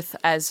same girth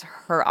as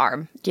her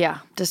arm. Yeah,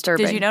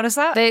 disturbing. Did you notice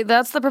that?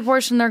 That's the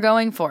proportion they're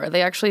going for.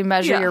 They actually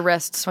measure Yeah. your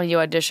wrists when you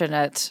audition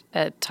at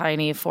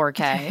tiny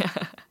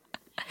 4K.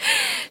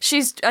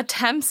 She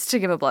attempts to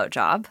give a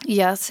blowjob.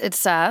 Yes, it's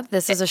sad.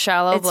 This is a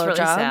shallow It's blowjob. really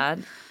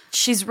sad.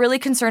 She's really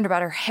concerned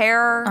about her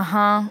hair.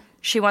 Uh-huh.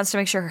 She wants to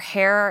make sure her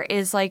hair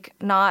is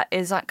not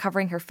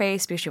covering her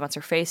face because she wants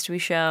her face to be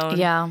shown.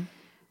 Yeah.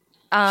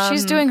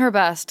 She's doing her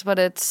best, but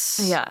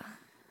it's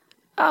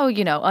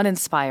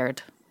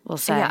uninspired, we'll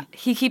say. Yeah.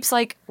 He keeps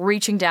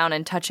reaching down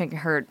and touching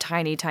her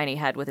tiny, tiny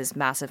head with his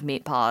massive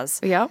meat paws.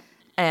 Yeah.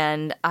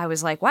 And I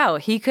was like, wow,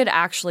 he could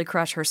actually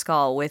crush her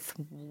skull with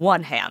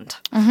one hand.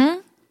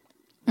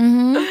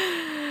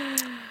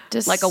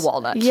 Just Like a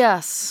walnut.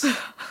 Yes.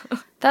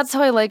 That's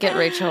how I like it,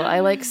 Rachel. I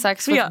like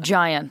sex with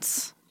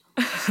giants.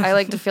 I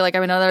like to feel like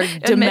I'm in another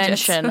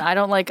dimension. I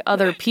don't like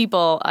other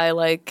people. I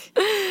like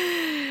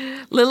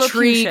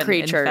Lilliputian,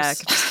 tree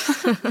creatures.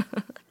 in fact.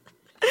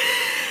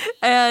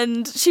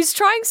 And she's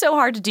trying so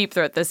hard to deep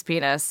throat this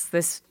penis,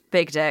 this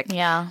big dick.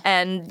 Yeah.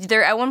 And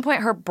there, at one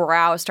point, her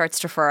brow starts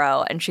to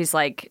furrow, and she's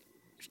like,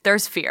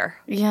 there's fear.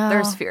 Yeah.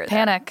 There's fear there.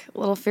 Panic. A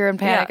little fear and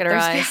panic in her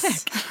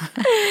eyes.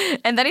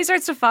 Panic. And then he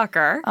starts to fuck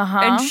her,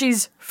 and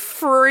she's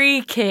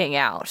freaking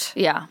out.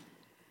 Yeah.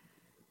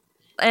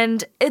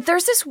 And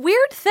there's this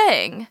weird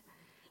thing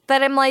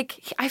that I'm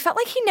like, I felt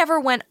like he never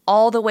went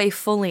all the way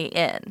fully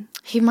in.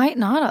 He might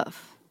not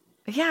have.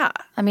 Yeah.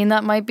 I mean,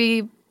 that might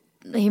be,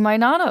 he might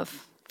not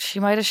have. She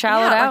might have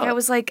shallowed out. Like I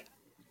was like,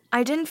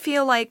 I didn't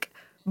feel like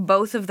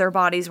both of their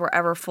bodies were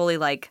ever fully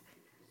like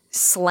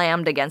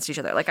slammed against each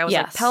other. Like I was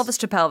like, pelvis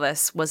to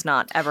pelvis was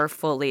not ever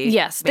fully.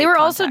 Yes, they were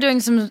also doing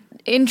some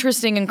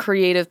interesting and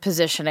creative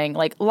positioning.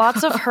 Like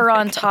lots of her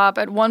on top.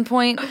 At one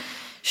point,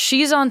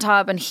 she's on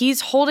top and he's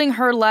holding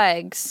her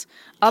legs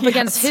up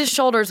against his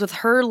shoulders with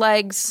her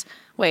legs.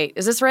 Wait,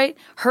 is this right?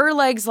 Her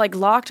legs like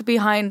locked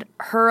behind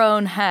her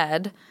own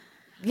head.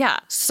 Yeah.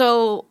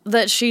 So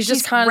that she's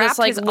just kind of this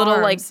like little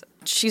arms. like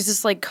she's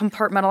just like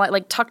compartmentalized,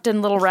 like tucked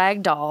in little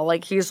rag doll.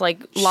 Like he's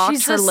like locked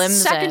She's her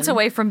limbs seconds in.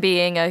 away from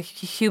being a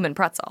human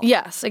pretzel.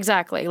 Yes,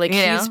 exactly. Like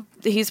You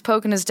he's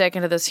poking his dick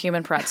into this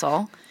human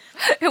pretzel.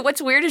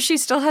 What's weird is she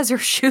still has her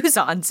shoes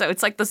on, so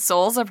it's like the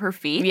soles of her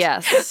feet.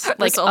 Yes, the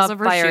like soles up of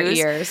her by her shoes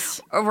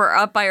ears. Were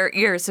up by her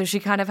ears, so she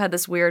kind of had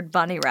this weird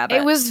bunny rabbit.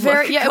 It was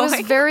very, look yeah, it was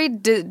going. very.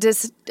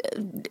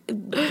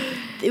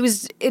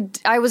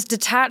 I was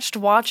detached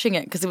watching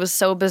it because it was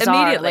so bizarre.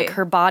 Immediately. Like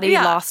her body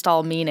lost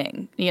all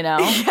meaning, you know.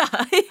 Yeah,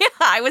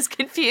 I was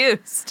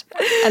confused.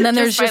 And then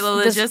there's by just the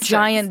this logistics.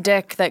 giant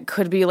dick that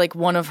could be like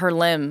one of her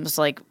limbs,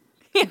 like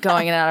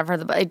going in and out of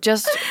her. It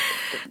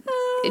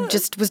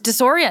just was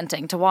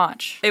disorienting to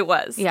watch. It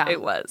was. Yeah.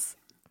 It was.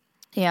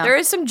 Yeah, There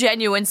is some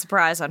genuine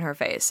surprise on her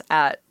face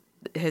at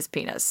his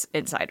penis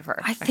inside of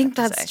her. I think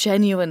have to that's say.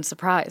 genuine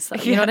surprise,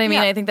 though. You know what I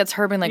mean? Yeah. I think that's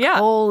her being like, Yeah.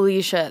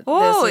 "Holy shit!"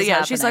 Oh this is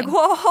yeah, she's like, happening."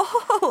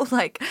 whoa,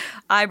 like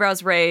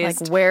eyebrows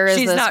raised. Like, where is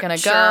She's this not gonna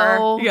sure.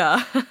 go?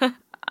 Yeah,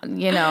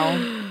 You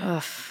know,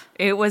 ugh.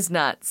 it was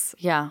nuts.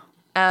 Yeah.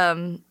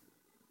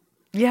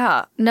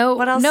 Yeah. No,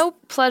 What else? no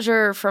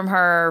pleasure from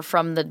her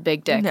from the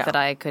big dick No. that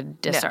I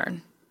could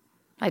discern.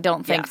 I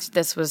don't think Yeah.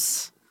 this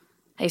was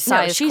a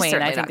size she's queen.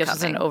 certainly I think not this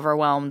was an coming.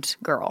 overwhelmed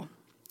girl,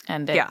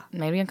 and it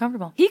made me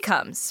uncomfortable. He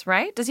comes,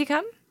 right? Does he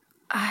come?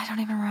 I don't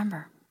even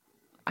remember.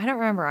 I don't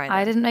remember either.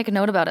 I didn't make a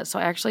note about it, so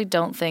I actually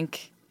don't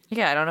think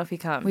Yeah, I don't know if he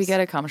comes. we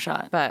get a cum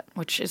shot, But-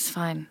 which is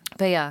fine.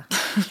 But yeah,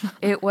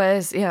 it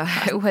was.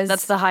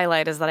 That's the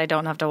highlight, is that I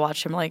don't have to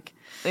watch him like.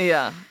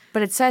 Yeah.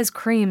 But it says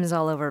creams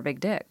all over Big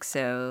Dick,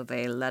 so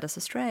they led us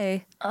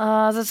astray.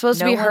 Is it supposed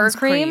to No be her one's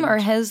cream or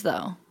creamed. his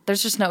though?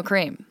 There's just no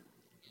cream.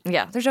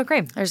 Yeah, there's no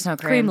cream. There's no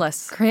cream.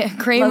 Creamless.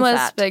 Creamless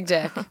fat. big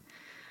dick.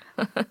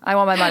 I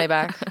want my money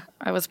back.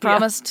 I was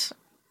promised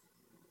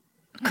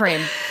cream.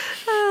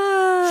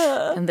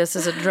 And this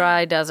is a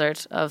dry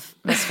desert of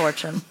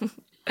misfortune.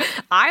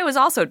 I was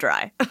also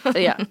dry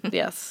Yeah,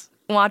 yes.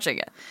 watching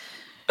it.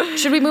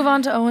 Should we move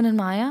on to Owen and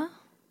Maya?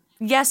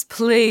 Yes,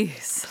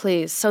 please.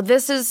 Please. So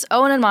this is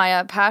Owen and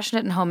Maya,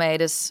 Passionate and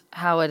Homemade is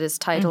how it is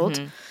titled.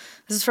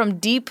 This is from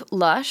Deep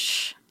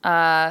Lush,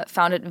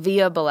 found it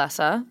via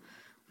Bellesa,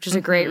 which is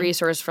a great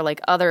resource for like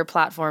other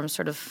platforms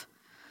sort of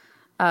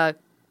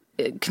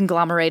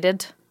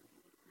conglomerated.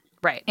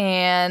 Right.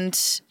 And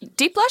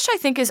Deep Blush, I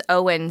think, is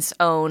Owen's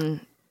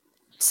own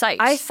site.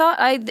 I thought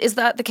is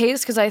that the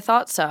case? Because I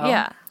thought so.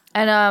 Yeah.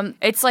 And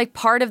It's like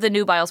part of the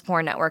New Biles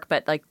Porn Network,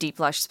 but like Deep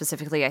Blush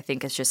specifically, I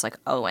think is just like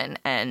Owen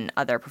and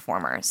other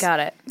performers. got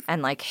it.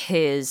 And like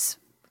his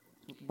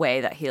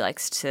way that he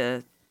likes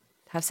to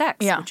have sex,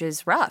 Yeah. which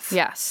is rough.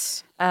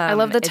 Yes. I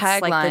love the it's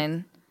like the-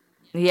 tagline.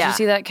 Did Yeah. you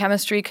see that?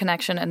 Chemistry,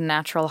 connection, and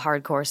natural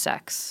hardcore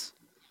sex.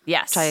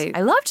 Yes. Which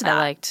I loved that. I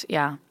liked,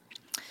 yeah.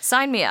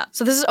 Sign me up.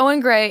 So this is Owen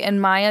Gray and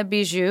Maya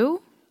Bijou.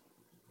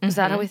 Is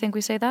that how we think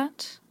we say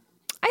that?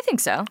 I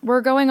think so.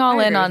 We're going all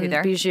I in agree with on you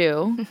there.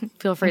 Bijou.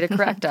 Feel free to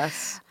correct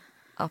us.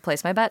 I'll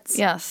place my bets.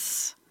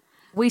 Yes.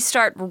 We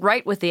start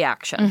right with the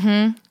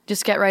action.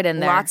 Just get right in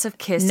there. Lots of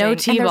kissing. No And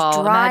there's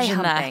T-ball. dry Imagine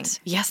humping. that.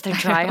 Yes, they're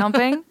dry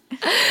humping.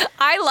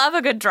 I love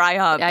a good dry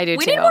hump. I do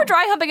We too. need more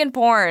dry humping in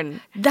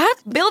porn. That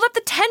Build up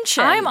the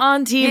tension. I'm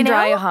on team You know?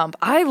 dry hump.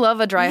 I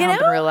love a dry You hump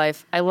in know? real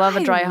life. I love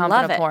a I dry hump in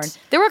love a it. porn.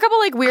 There were a couple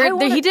like weird.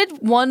 wanna- He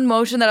did one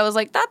motion that I was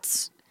like,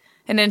 that's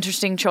an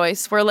interesting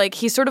choice. Where like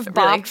he sort of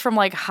bopped from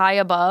like high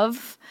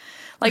above.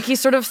 Like he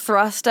sort of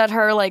thrust at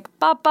her like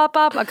bop bop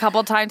bop a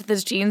couple times with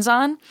his jeans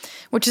on,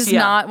 which is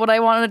not what I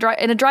want in a dry.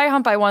 In a dry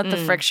hump, I want the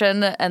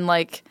friction and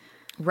like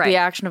the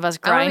action of us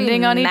I wanna be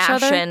grinding on each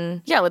other.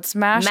 mashing- Yeah, let's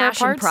mash our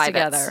mashing parts privates.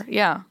 together.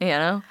 Yeah, You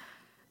know?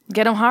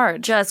 get them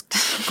hard. Just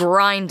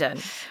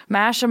grinding.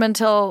 Mash them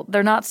until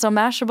they're not so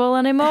mashable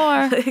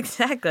anymore.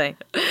 Exactly.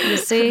 You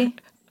see?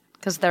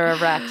 Because they're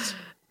erect.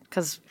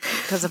 Because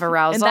of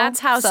arousal. And that's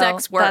how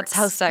sex works. That's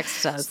how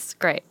sex does.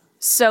 Great.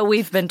 So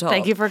we've been told.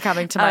 Thank you for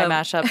coming to my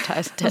mashup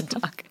TED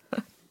Talk.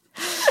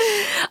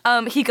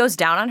 He goes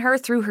down on her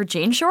through her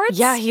jean shorts?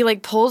 Yeah, he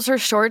like pulls her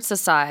shorts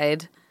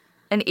aside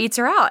and eats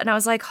her out. And I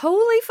was like,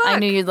 holy fuck. I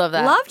knew you'd love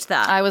that. Loved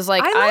that. I was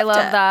like, I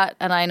love that,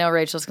 and I know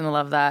Rachel's going to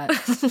love that.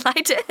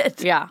 I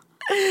did. Yeah.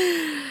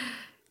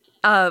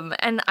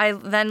 And I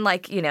then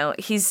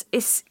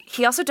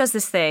he also does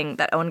this thing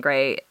that Owen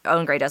Gray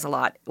does a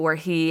lot, where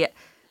he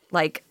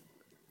like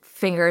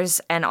fingers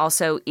and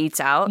also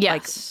eats out.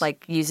 Yes.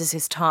 Like uses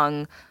his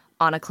tongue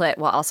on a clit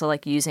while also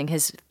like using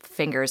his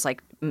fingers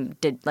like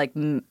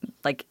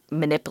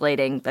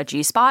manipulating the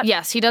G spot.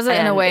 Yes, he does it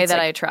in a way that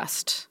like, I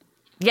trust.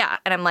 Yeah,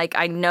 and I'm like,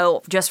 I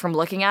know just from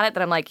looking at it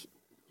that I'm like,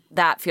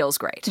 that feels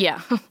great.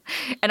 Yeah.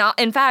 And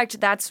in fact,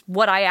 that's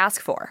what I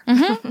ask for.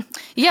 Mm-hmm.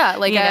 Yeah,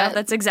 like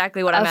that's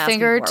exactly what I'm asking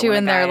for. A finger or two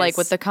in there, like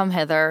with the come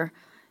hither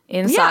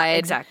inside. Yeah,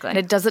 exactly. And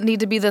it doesn't need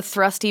to be the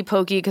thrusty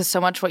pokey, because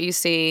so much what you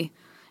see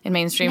in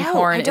mainstream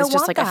porn is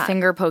just like a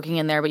finger poking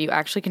in there, but you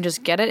actually can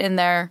just get it in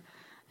there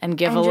and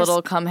give a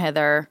little come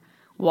hither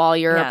while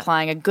you're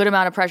applying a good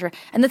amount of pressure.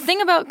 And the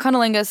thing about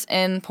cunnilingus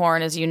in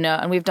porn is,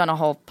 and we've done a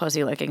whole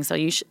pussy licking, so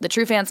the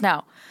true fans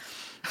know.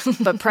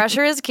 But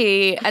pressure is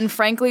key, and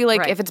frankly,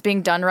 if it's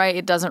being done right,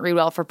 it doesn't read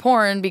well for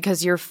porn,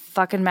 because your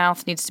fucking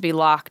mouth needs to be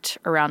locked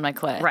around my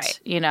clit. Right.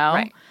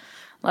 Right.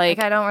 Like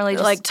I don't really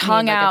just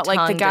tongue out.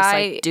 Like the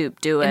guy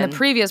doing in the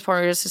previous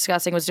porn we were just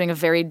discussing was doing a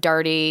very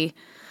darty,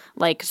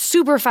 like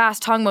super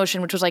fast tongue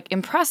motion, which was like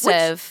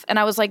impressive. And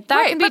I was like,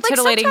 that can be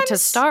titillating to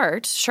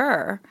start,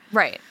 sure.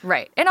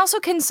 Right. And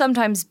also can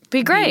sometimes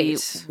be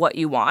great. What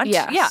you want.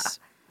 Yes. Yeah.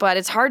 But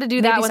it's hard to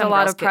do that with a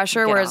lot of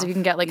pressure, whereas if you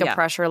can get like a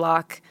pressure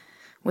lock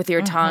with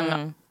your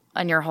tongue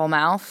on your whole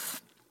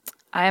mouth,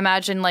 I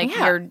imagine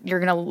you're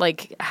gonna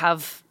like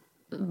have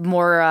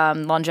more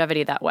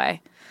longevity that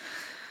way.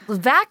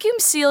 Vacuum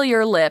seal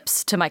your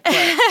lips to my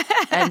clit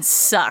and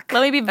suck.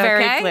 Let me be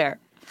very clear.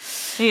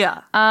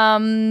 Yeah.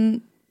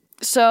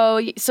 So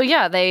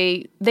yeah,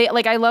 they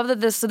like, I love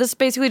that this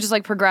basically just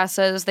like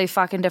progresses. They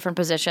fuck in different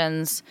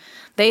positions.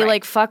 They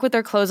like fuck with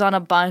their clothes on a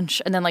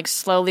bunch and then like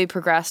slowly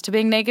progress to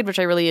being naked, which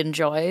I really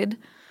enjoyed.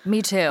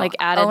 Me too. Like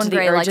added Owen to the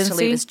Gray urgency. likes to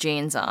leave his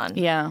jeans on.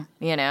 Yeah.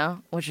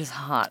 Which is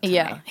hot to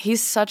me.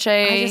 He's such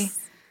a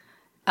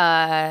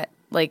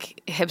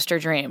like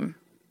hipster dream.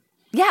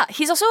 Yeah,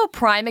 he's also a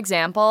prime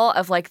example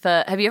of like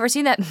have you ever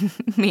seen that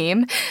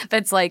meme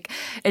that's like,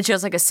 it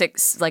shows like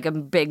a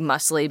big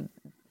muscly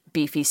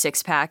beefy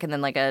six pack and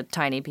then like a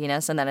tiny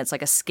penis, and then it's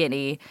like a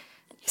skinny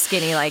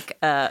like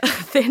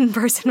thin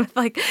person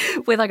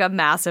with like a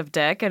massive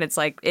dick, and it's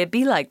like it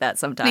be like that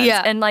sometimes.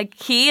 Yeah. And like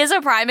he is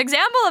a prime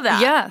example of that.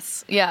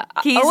 Yes. Yeah.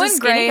 He's Owen a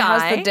Gray guy,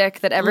 has the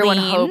dick that everyone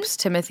lean. hopes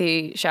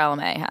Timothy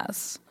Chalamet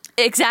has.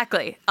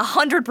 Exactly.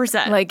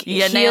 100%. Like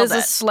he is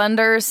a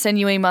slender,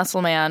 sinewy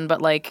muscle man,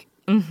 but like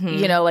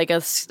like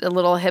a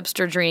little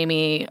hipster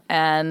dreamy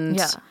and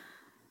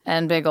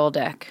big old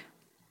dick.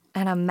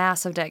 And a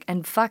massive dick.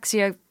 And fucks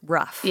you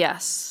rough.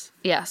 Yes.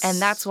 And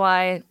that's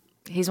why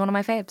he's one of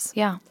my faves.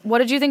 Yeah. What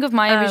did you think of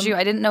Maya Bijou?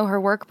 I didn't know her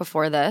work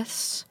before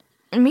this.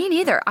 Me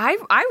neither. I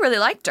really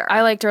liked her.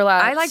 I liked her a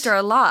lot. I liked her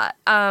a lot.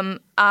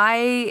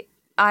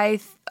 I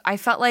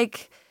felt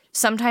like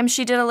sometimes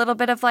she did a little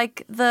bit of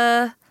like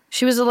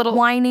she was a little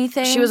whiny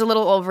thing. She was a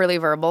little overly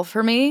verbal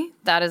for me.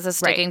 That is a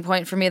sticking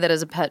point for me. That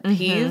is a pet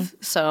peeve.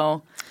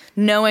 So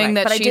knowing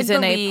that she's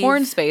in a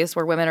porn space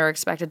where women are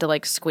expected to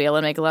like squeal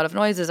and make a lot of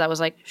noises, I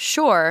was like,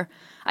 sure.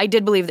 I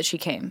did believe that she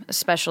came,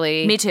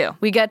 especially. Me too.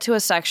 We get to a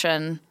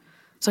section.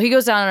 So he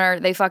goes down on her.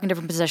 They fuck in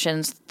different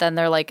positions. Then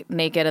they're like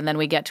naked. And then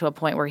we get to a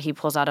point where he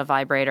pulls out a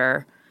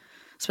vibrator,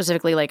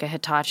 specifically like a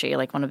Hitachi,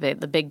 like one of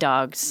the big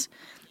dogs.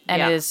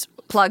 And is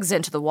plugs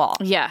into the wall.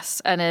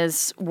 Yes, and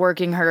is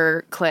working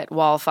her clit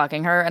while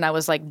fucking her. And I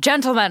was like,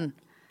 gentlemen,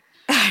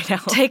 I know.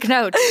 Take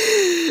note.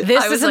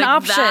 This is an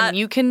option.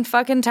 You can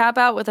fucking tap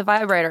out with a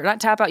vibrator. Not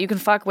tap out, you can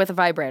fuck with a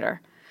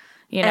vibrator.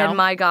 You know? And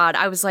my God,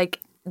 I was like,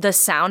 the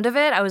sound of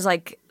it, I was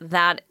like,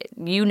 that,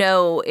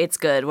 it's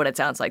good when it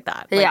sounds like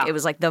that. Like, it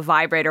was like the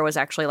vibrator was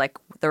actually like,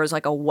 there was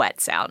like a wet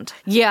sound.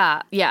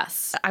 Yeah,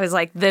 yes. I was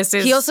like, this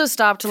is. He also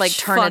stopped to like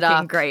turn it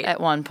up great. At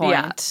one point.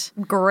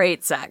 Yeah.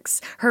 Great sex.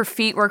 Her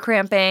feet were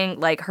cramping.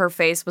 Like her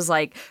face was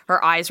like,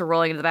 her eyes were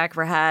rolling into the back of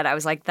her head. I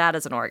was like, that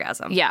is an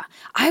orgasm. Yeah.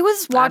 I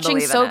was watching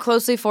so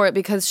closely for it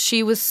because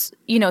she was,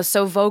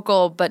 so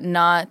vocal, but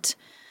not,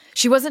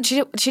 she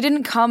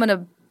didn't come in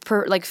a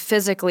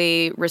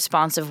physically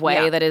responsive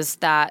way that is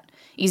that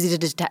easy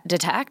to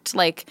detect.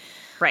 Like,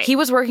 he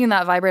was working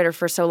that vibrator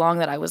for so long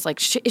that I was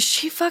like, is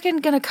she fucking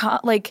gonna come?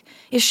 Like,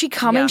 is she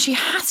coming? Yeah. She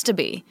has to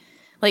be.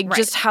 Like,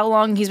 just how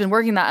long he's been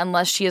working that,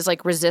 unless she is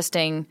like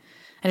resisting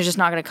and is just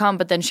not gonna come.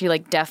 But then she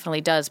like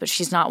definitely does. But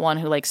she's not one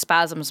who like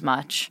spasms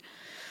much.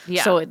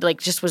 Yeah. So it like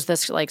just was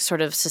this like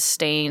sort of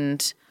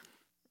sustained,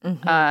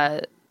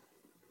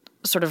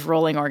 sort of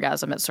rolling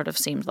orgasm. It sort of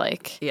seemed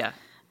like. Yeah.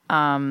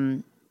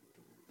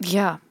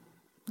 Yeah.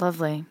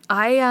 Lovely.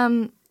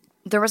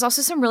 There was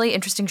also some really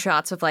interesting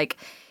shots of like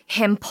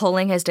him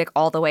pulling his dick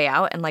all the way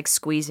out and like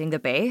squeezing the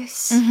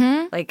base,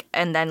 like,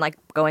 and then like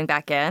going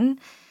back in.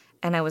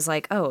 And I was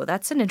like, oh,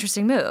 that's an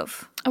interesting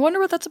move. I wonder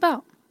what that's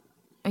about.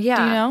 Yeah.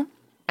 Do you know?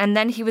 And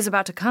then he was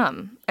about to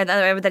come, and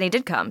then he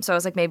did come. So I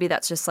was like, maybe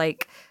that's just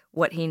like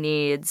what he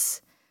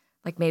needs,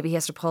 Like maybe he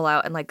has to pull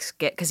out and like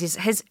get, because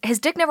his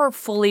dick never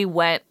fully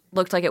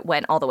looked like it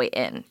went all the way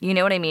in. You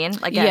know what I mean?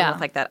 Like with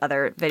like that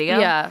other video.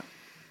 Yeah.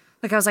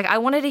 Like I was like, I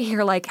wanted to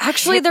hear like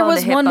actually there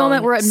was one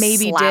moment where it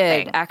maybe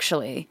slapping. did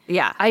actually.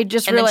 Yeah. I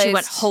just and realized. Then she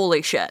went,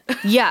 holy shit.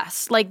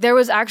 Yes. Like there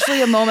was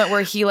actually a moment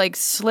where he like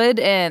slid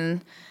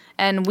in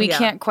and we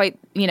can't quite,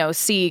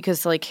 see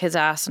because like his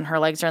ass and her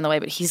legs are in the way,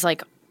 but he's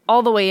like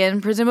all the way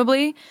in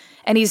presumably.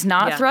 And he's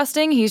not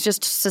thrusting. He's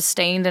just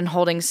sustained and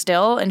holding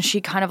still. And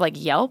she kind of like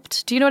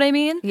yelped. Do you know what I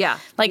mean? Yeah.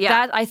 Like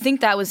that. I think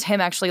that was him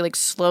actually like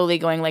slowly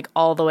going like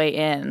all the way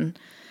in.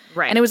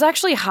 Right. And it was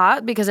actually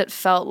hot because it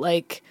felt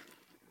like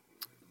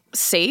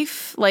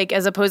safe. Like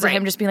as opposed to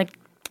him just being like,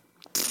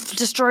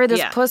 destroy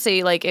this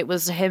pussy. Like it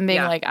was him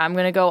being like, I'm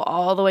going to go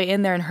all the way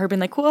in there. And her being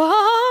like,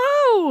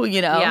 whoa,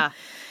 Yeah.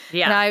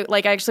 Yeah. And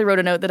I actually wrote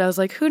a note that I was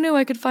like, who knew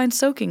I could find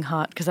soaking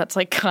hot? Because that's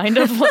like kind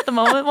of what the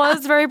moment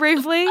was very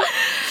briefly.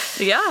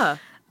 Yeah.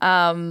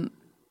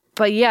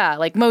 But yeah,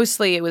 like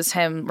mostly it was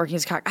him working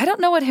his cock. I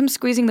don't know what him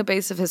squeezing the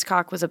base of his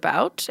cock was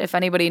about. If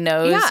anybody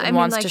knows and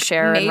wants to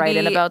share and write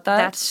in about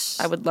that,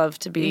 I would love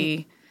to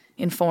be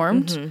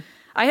informed. Mm-hmm.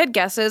 I had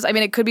guesses. I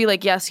mean, it could be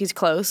like, yes, he's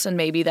close. And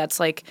maybe that's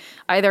like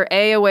either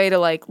a way to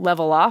like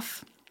level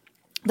off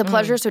the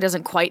pleasure so it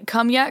doesn't quite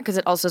come yet, because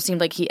it also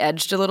seemed like he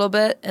edged a little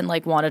bit and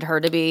like wanted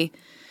her to be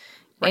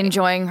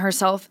enjoying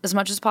herself as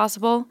much as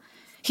possible.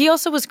 He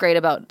also was great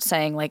about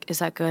saying like, is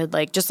that good?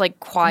 Like just like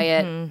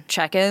quiet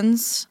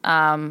check-ins,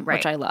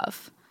 which I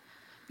love.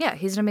 Yeah,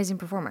 he's an amazing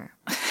performer.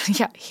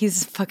 Yeah,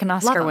 he's a fucking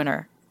Oscar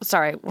winner.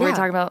 Sorry, what were we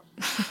talking about?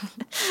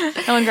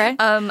 Owen Gray?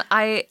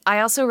 I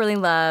also really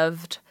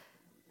loved,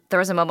 there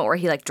was a moment where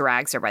he like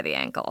drags her by the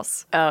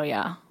ankles. Oh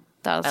yeah.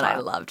 That was and hot. I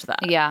loved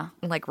that. Yeah.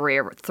 And like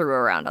threw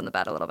her around on the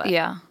bed a little bit.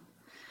 Yeah.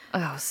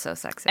 Oh, so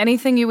sexy.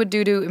 Anything you would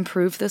do to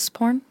improve this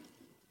porn?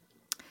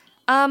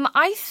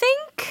 I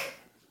think,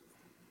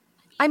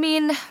 I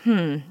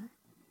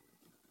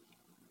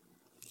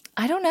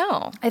don't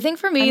know. I think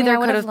for me, there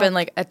could have been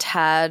like a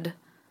tad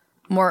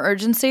more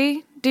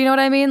urgency. Do you know what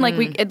I mean?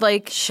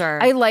 Like sure.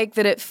 I like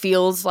that it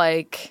feels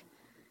like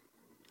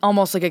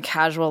almost like a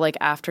casual like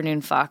afternoon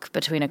fuck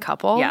between a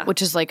couple,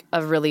 which is like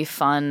a really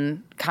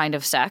fun kind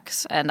of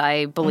sex. And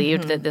I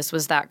believed that this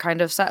was that kind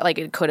of sex. Like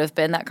it could have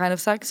been that kind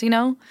of sex,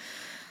 There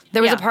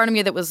was a part of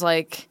me that was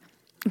like,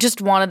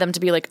 just wanted them to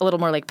be like a little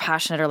more like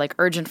passionate or like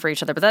urgent for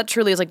each other. But that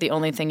truly is like the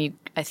only thing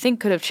I think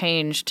could have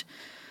changed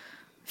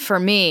for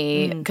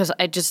me, because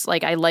I just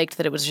like, I liked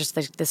that it was just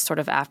this sort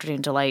of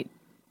afternoon delight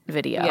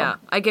video. Yeah,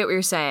 I get what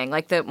you're saying.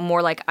 Like the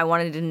more like I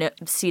wanted to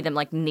see them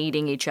like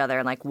needing each other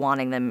and like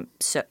wanting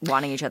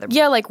each other.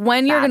 Yeah, like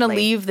when you're gonna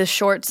leave the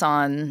shorts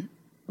on,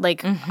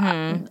 like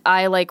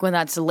I like when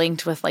that's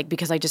linked with like,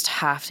 because I just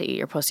have to eat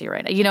your pussy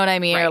right now. You know what I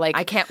mean? Right. Or like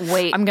I can't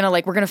wait. I'm gonna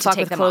like we're gonna fuck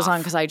with clothes off.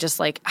 on because I just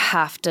like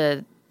have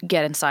to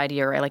get inside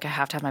you, or like I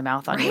have to have my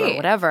mouth on you or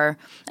whatever.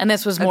 And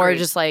this was more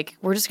just like,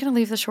 we're just gonna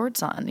leave the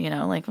shorts on,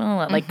 like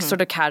like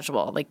sort of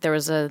casual. Like there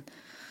was a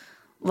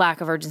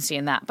lack of urgency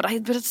in that. But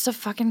it's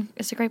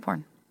a great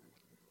porn.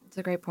 It's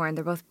a great porn.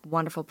 They're both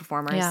wonderful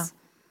performers. Yeah.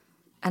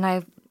 And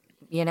I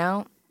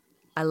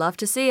love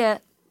to see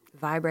it.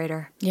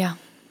 Vibrator. Yeah.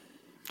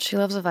 She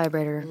loves a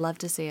vibrator. Love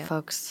to see it.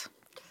 Folks.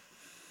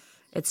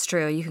 It's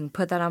true. You can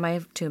put that on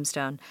my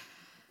tombstone.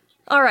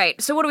 All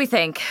right. So what do we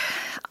think?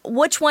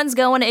 Which one's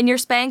going in your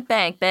spank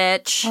bank,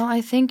 bitch? Well,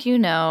 I think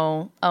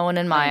Owen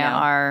and Maya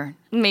are.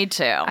 Me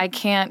too. I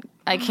can't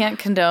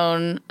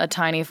condone a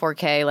tiny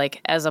 4K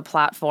like as a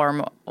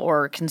platform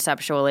or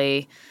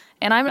conceptually.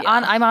 And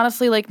I'm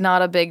honestly like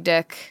not a big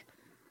dick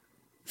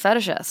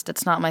fetishist.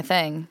 It's not my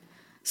thing.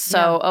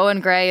 So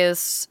Owen Gray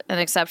is an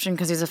exception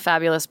because he's a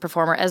fabulous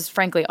performer, as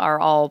frankly are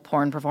all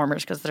porn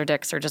performers, because their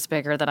dicks are just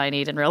bigger than I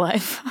need in real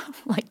life,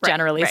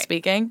 generally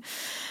speaking.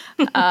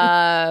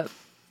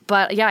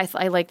 But yeah,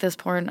 I like this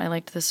porn. I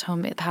liked this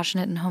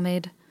passionate and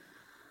homemade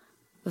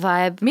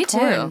vibe. Me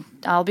porn.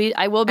 too.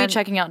 I will be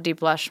checking out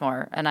Deep Blush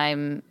more,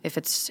 and if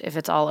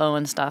it's all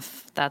Owen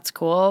stuff, that's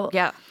cool.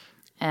 Yeah.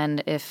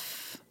 And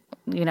if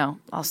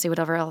I'll see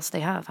whatever else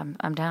they have.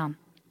 I'm down.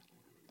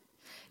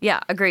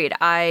 Yeah, agreed.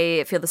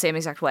 I feel the same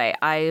exact way.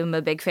 I am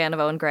a big fan of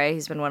Owen Gray.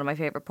 He's been one of my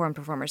favorite porn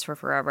performers for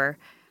forever.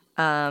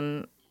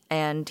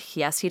 And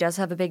yes, he does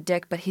have a big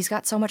dick, but he's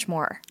got so much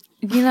more.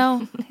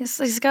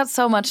 He's got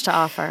so much to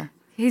offer.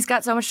 He's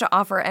got so much to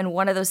offer, and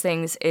one of those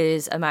things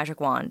is a magic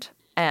wand.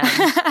 And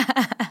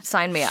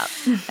sign me up.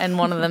 And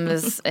one of them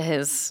is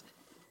his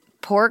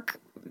pork.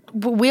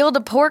 Wield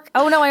a pork.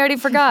 Oh no, I already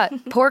forgot.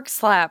 Pork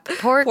slap.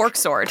 Pork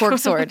sword. Pork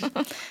sword.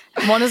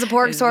 One is a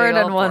pork sword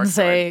and one's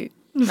a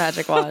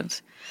magic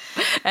wand.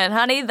 And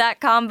honey,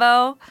 that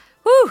combo,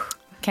 whew,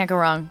 can't go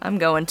wrong. I'm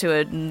going to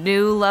a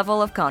new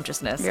level of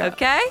consciousness. Yeah.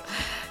 Okay.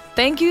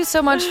 Thank you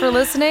so much for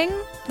listening.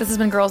 This has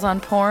been Girls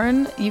on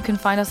Porn. You can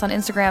find us on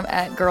Instagram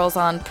at Girls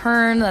on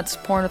Pern. That's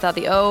porn without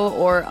the O,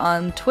 or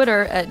on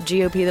Twitter at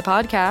GOP the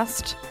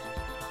podcast.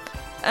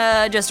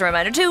 Just a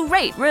reminder to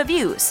rate,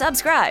 review,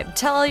 subscribe,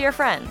 tell all your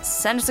friends,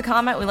 send us a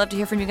comment. We'd love to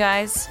hear from you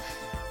guys.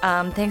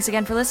 Thanks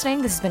again for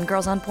listening. This has been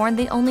Girls on Porn,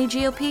 the only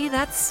GOP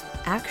that's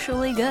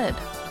actually good.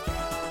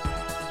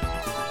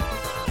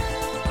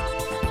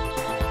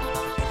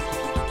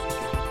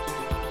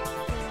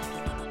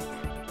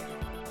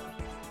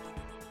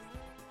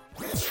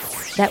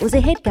 That was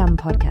a HeadGum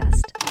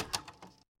podcast.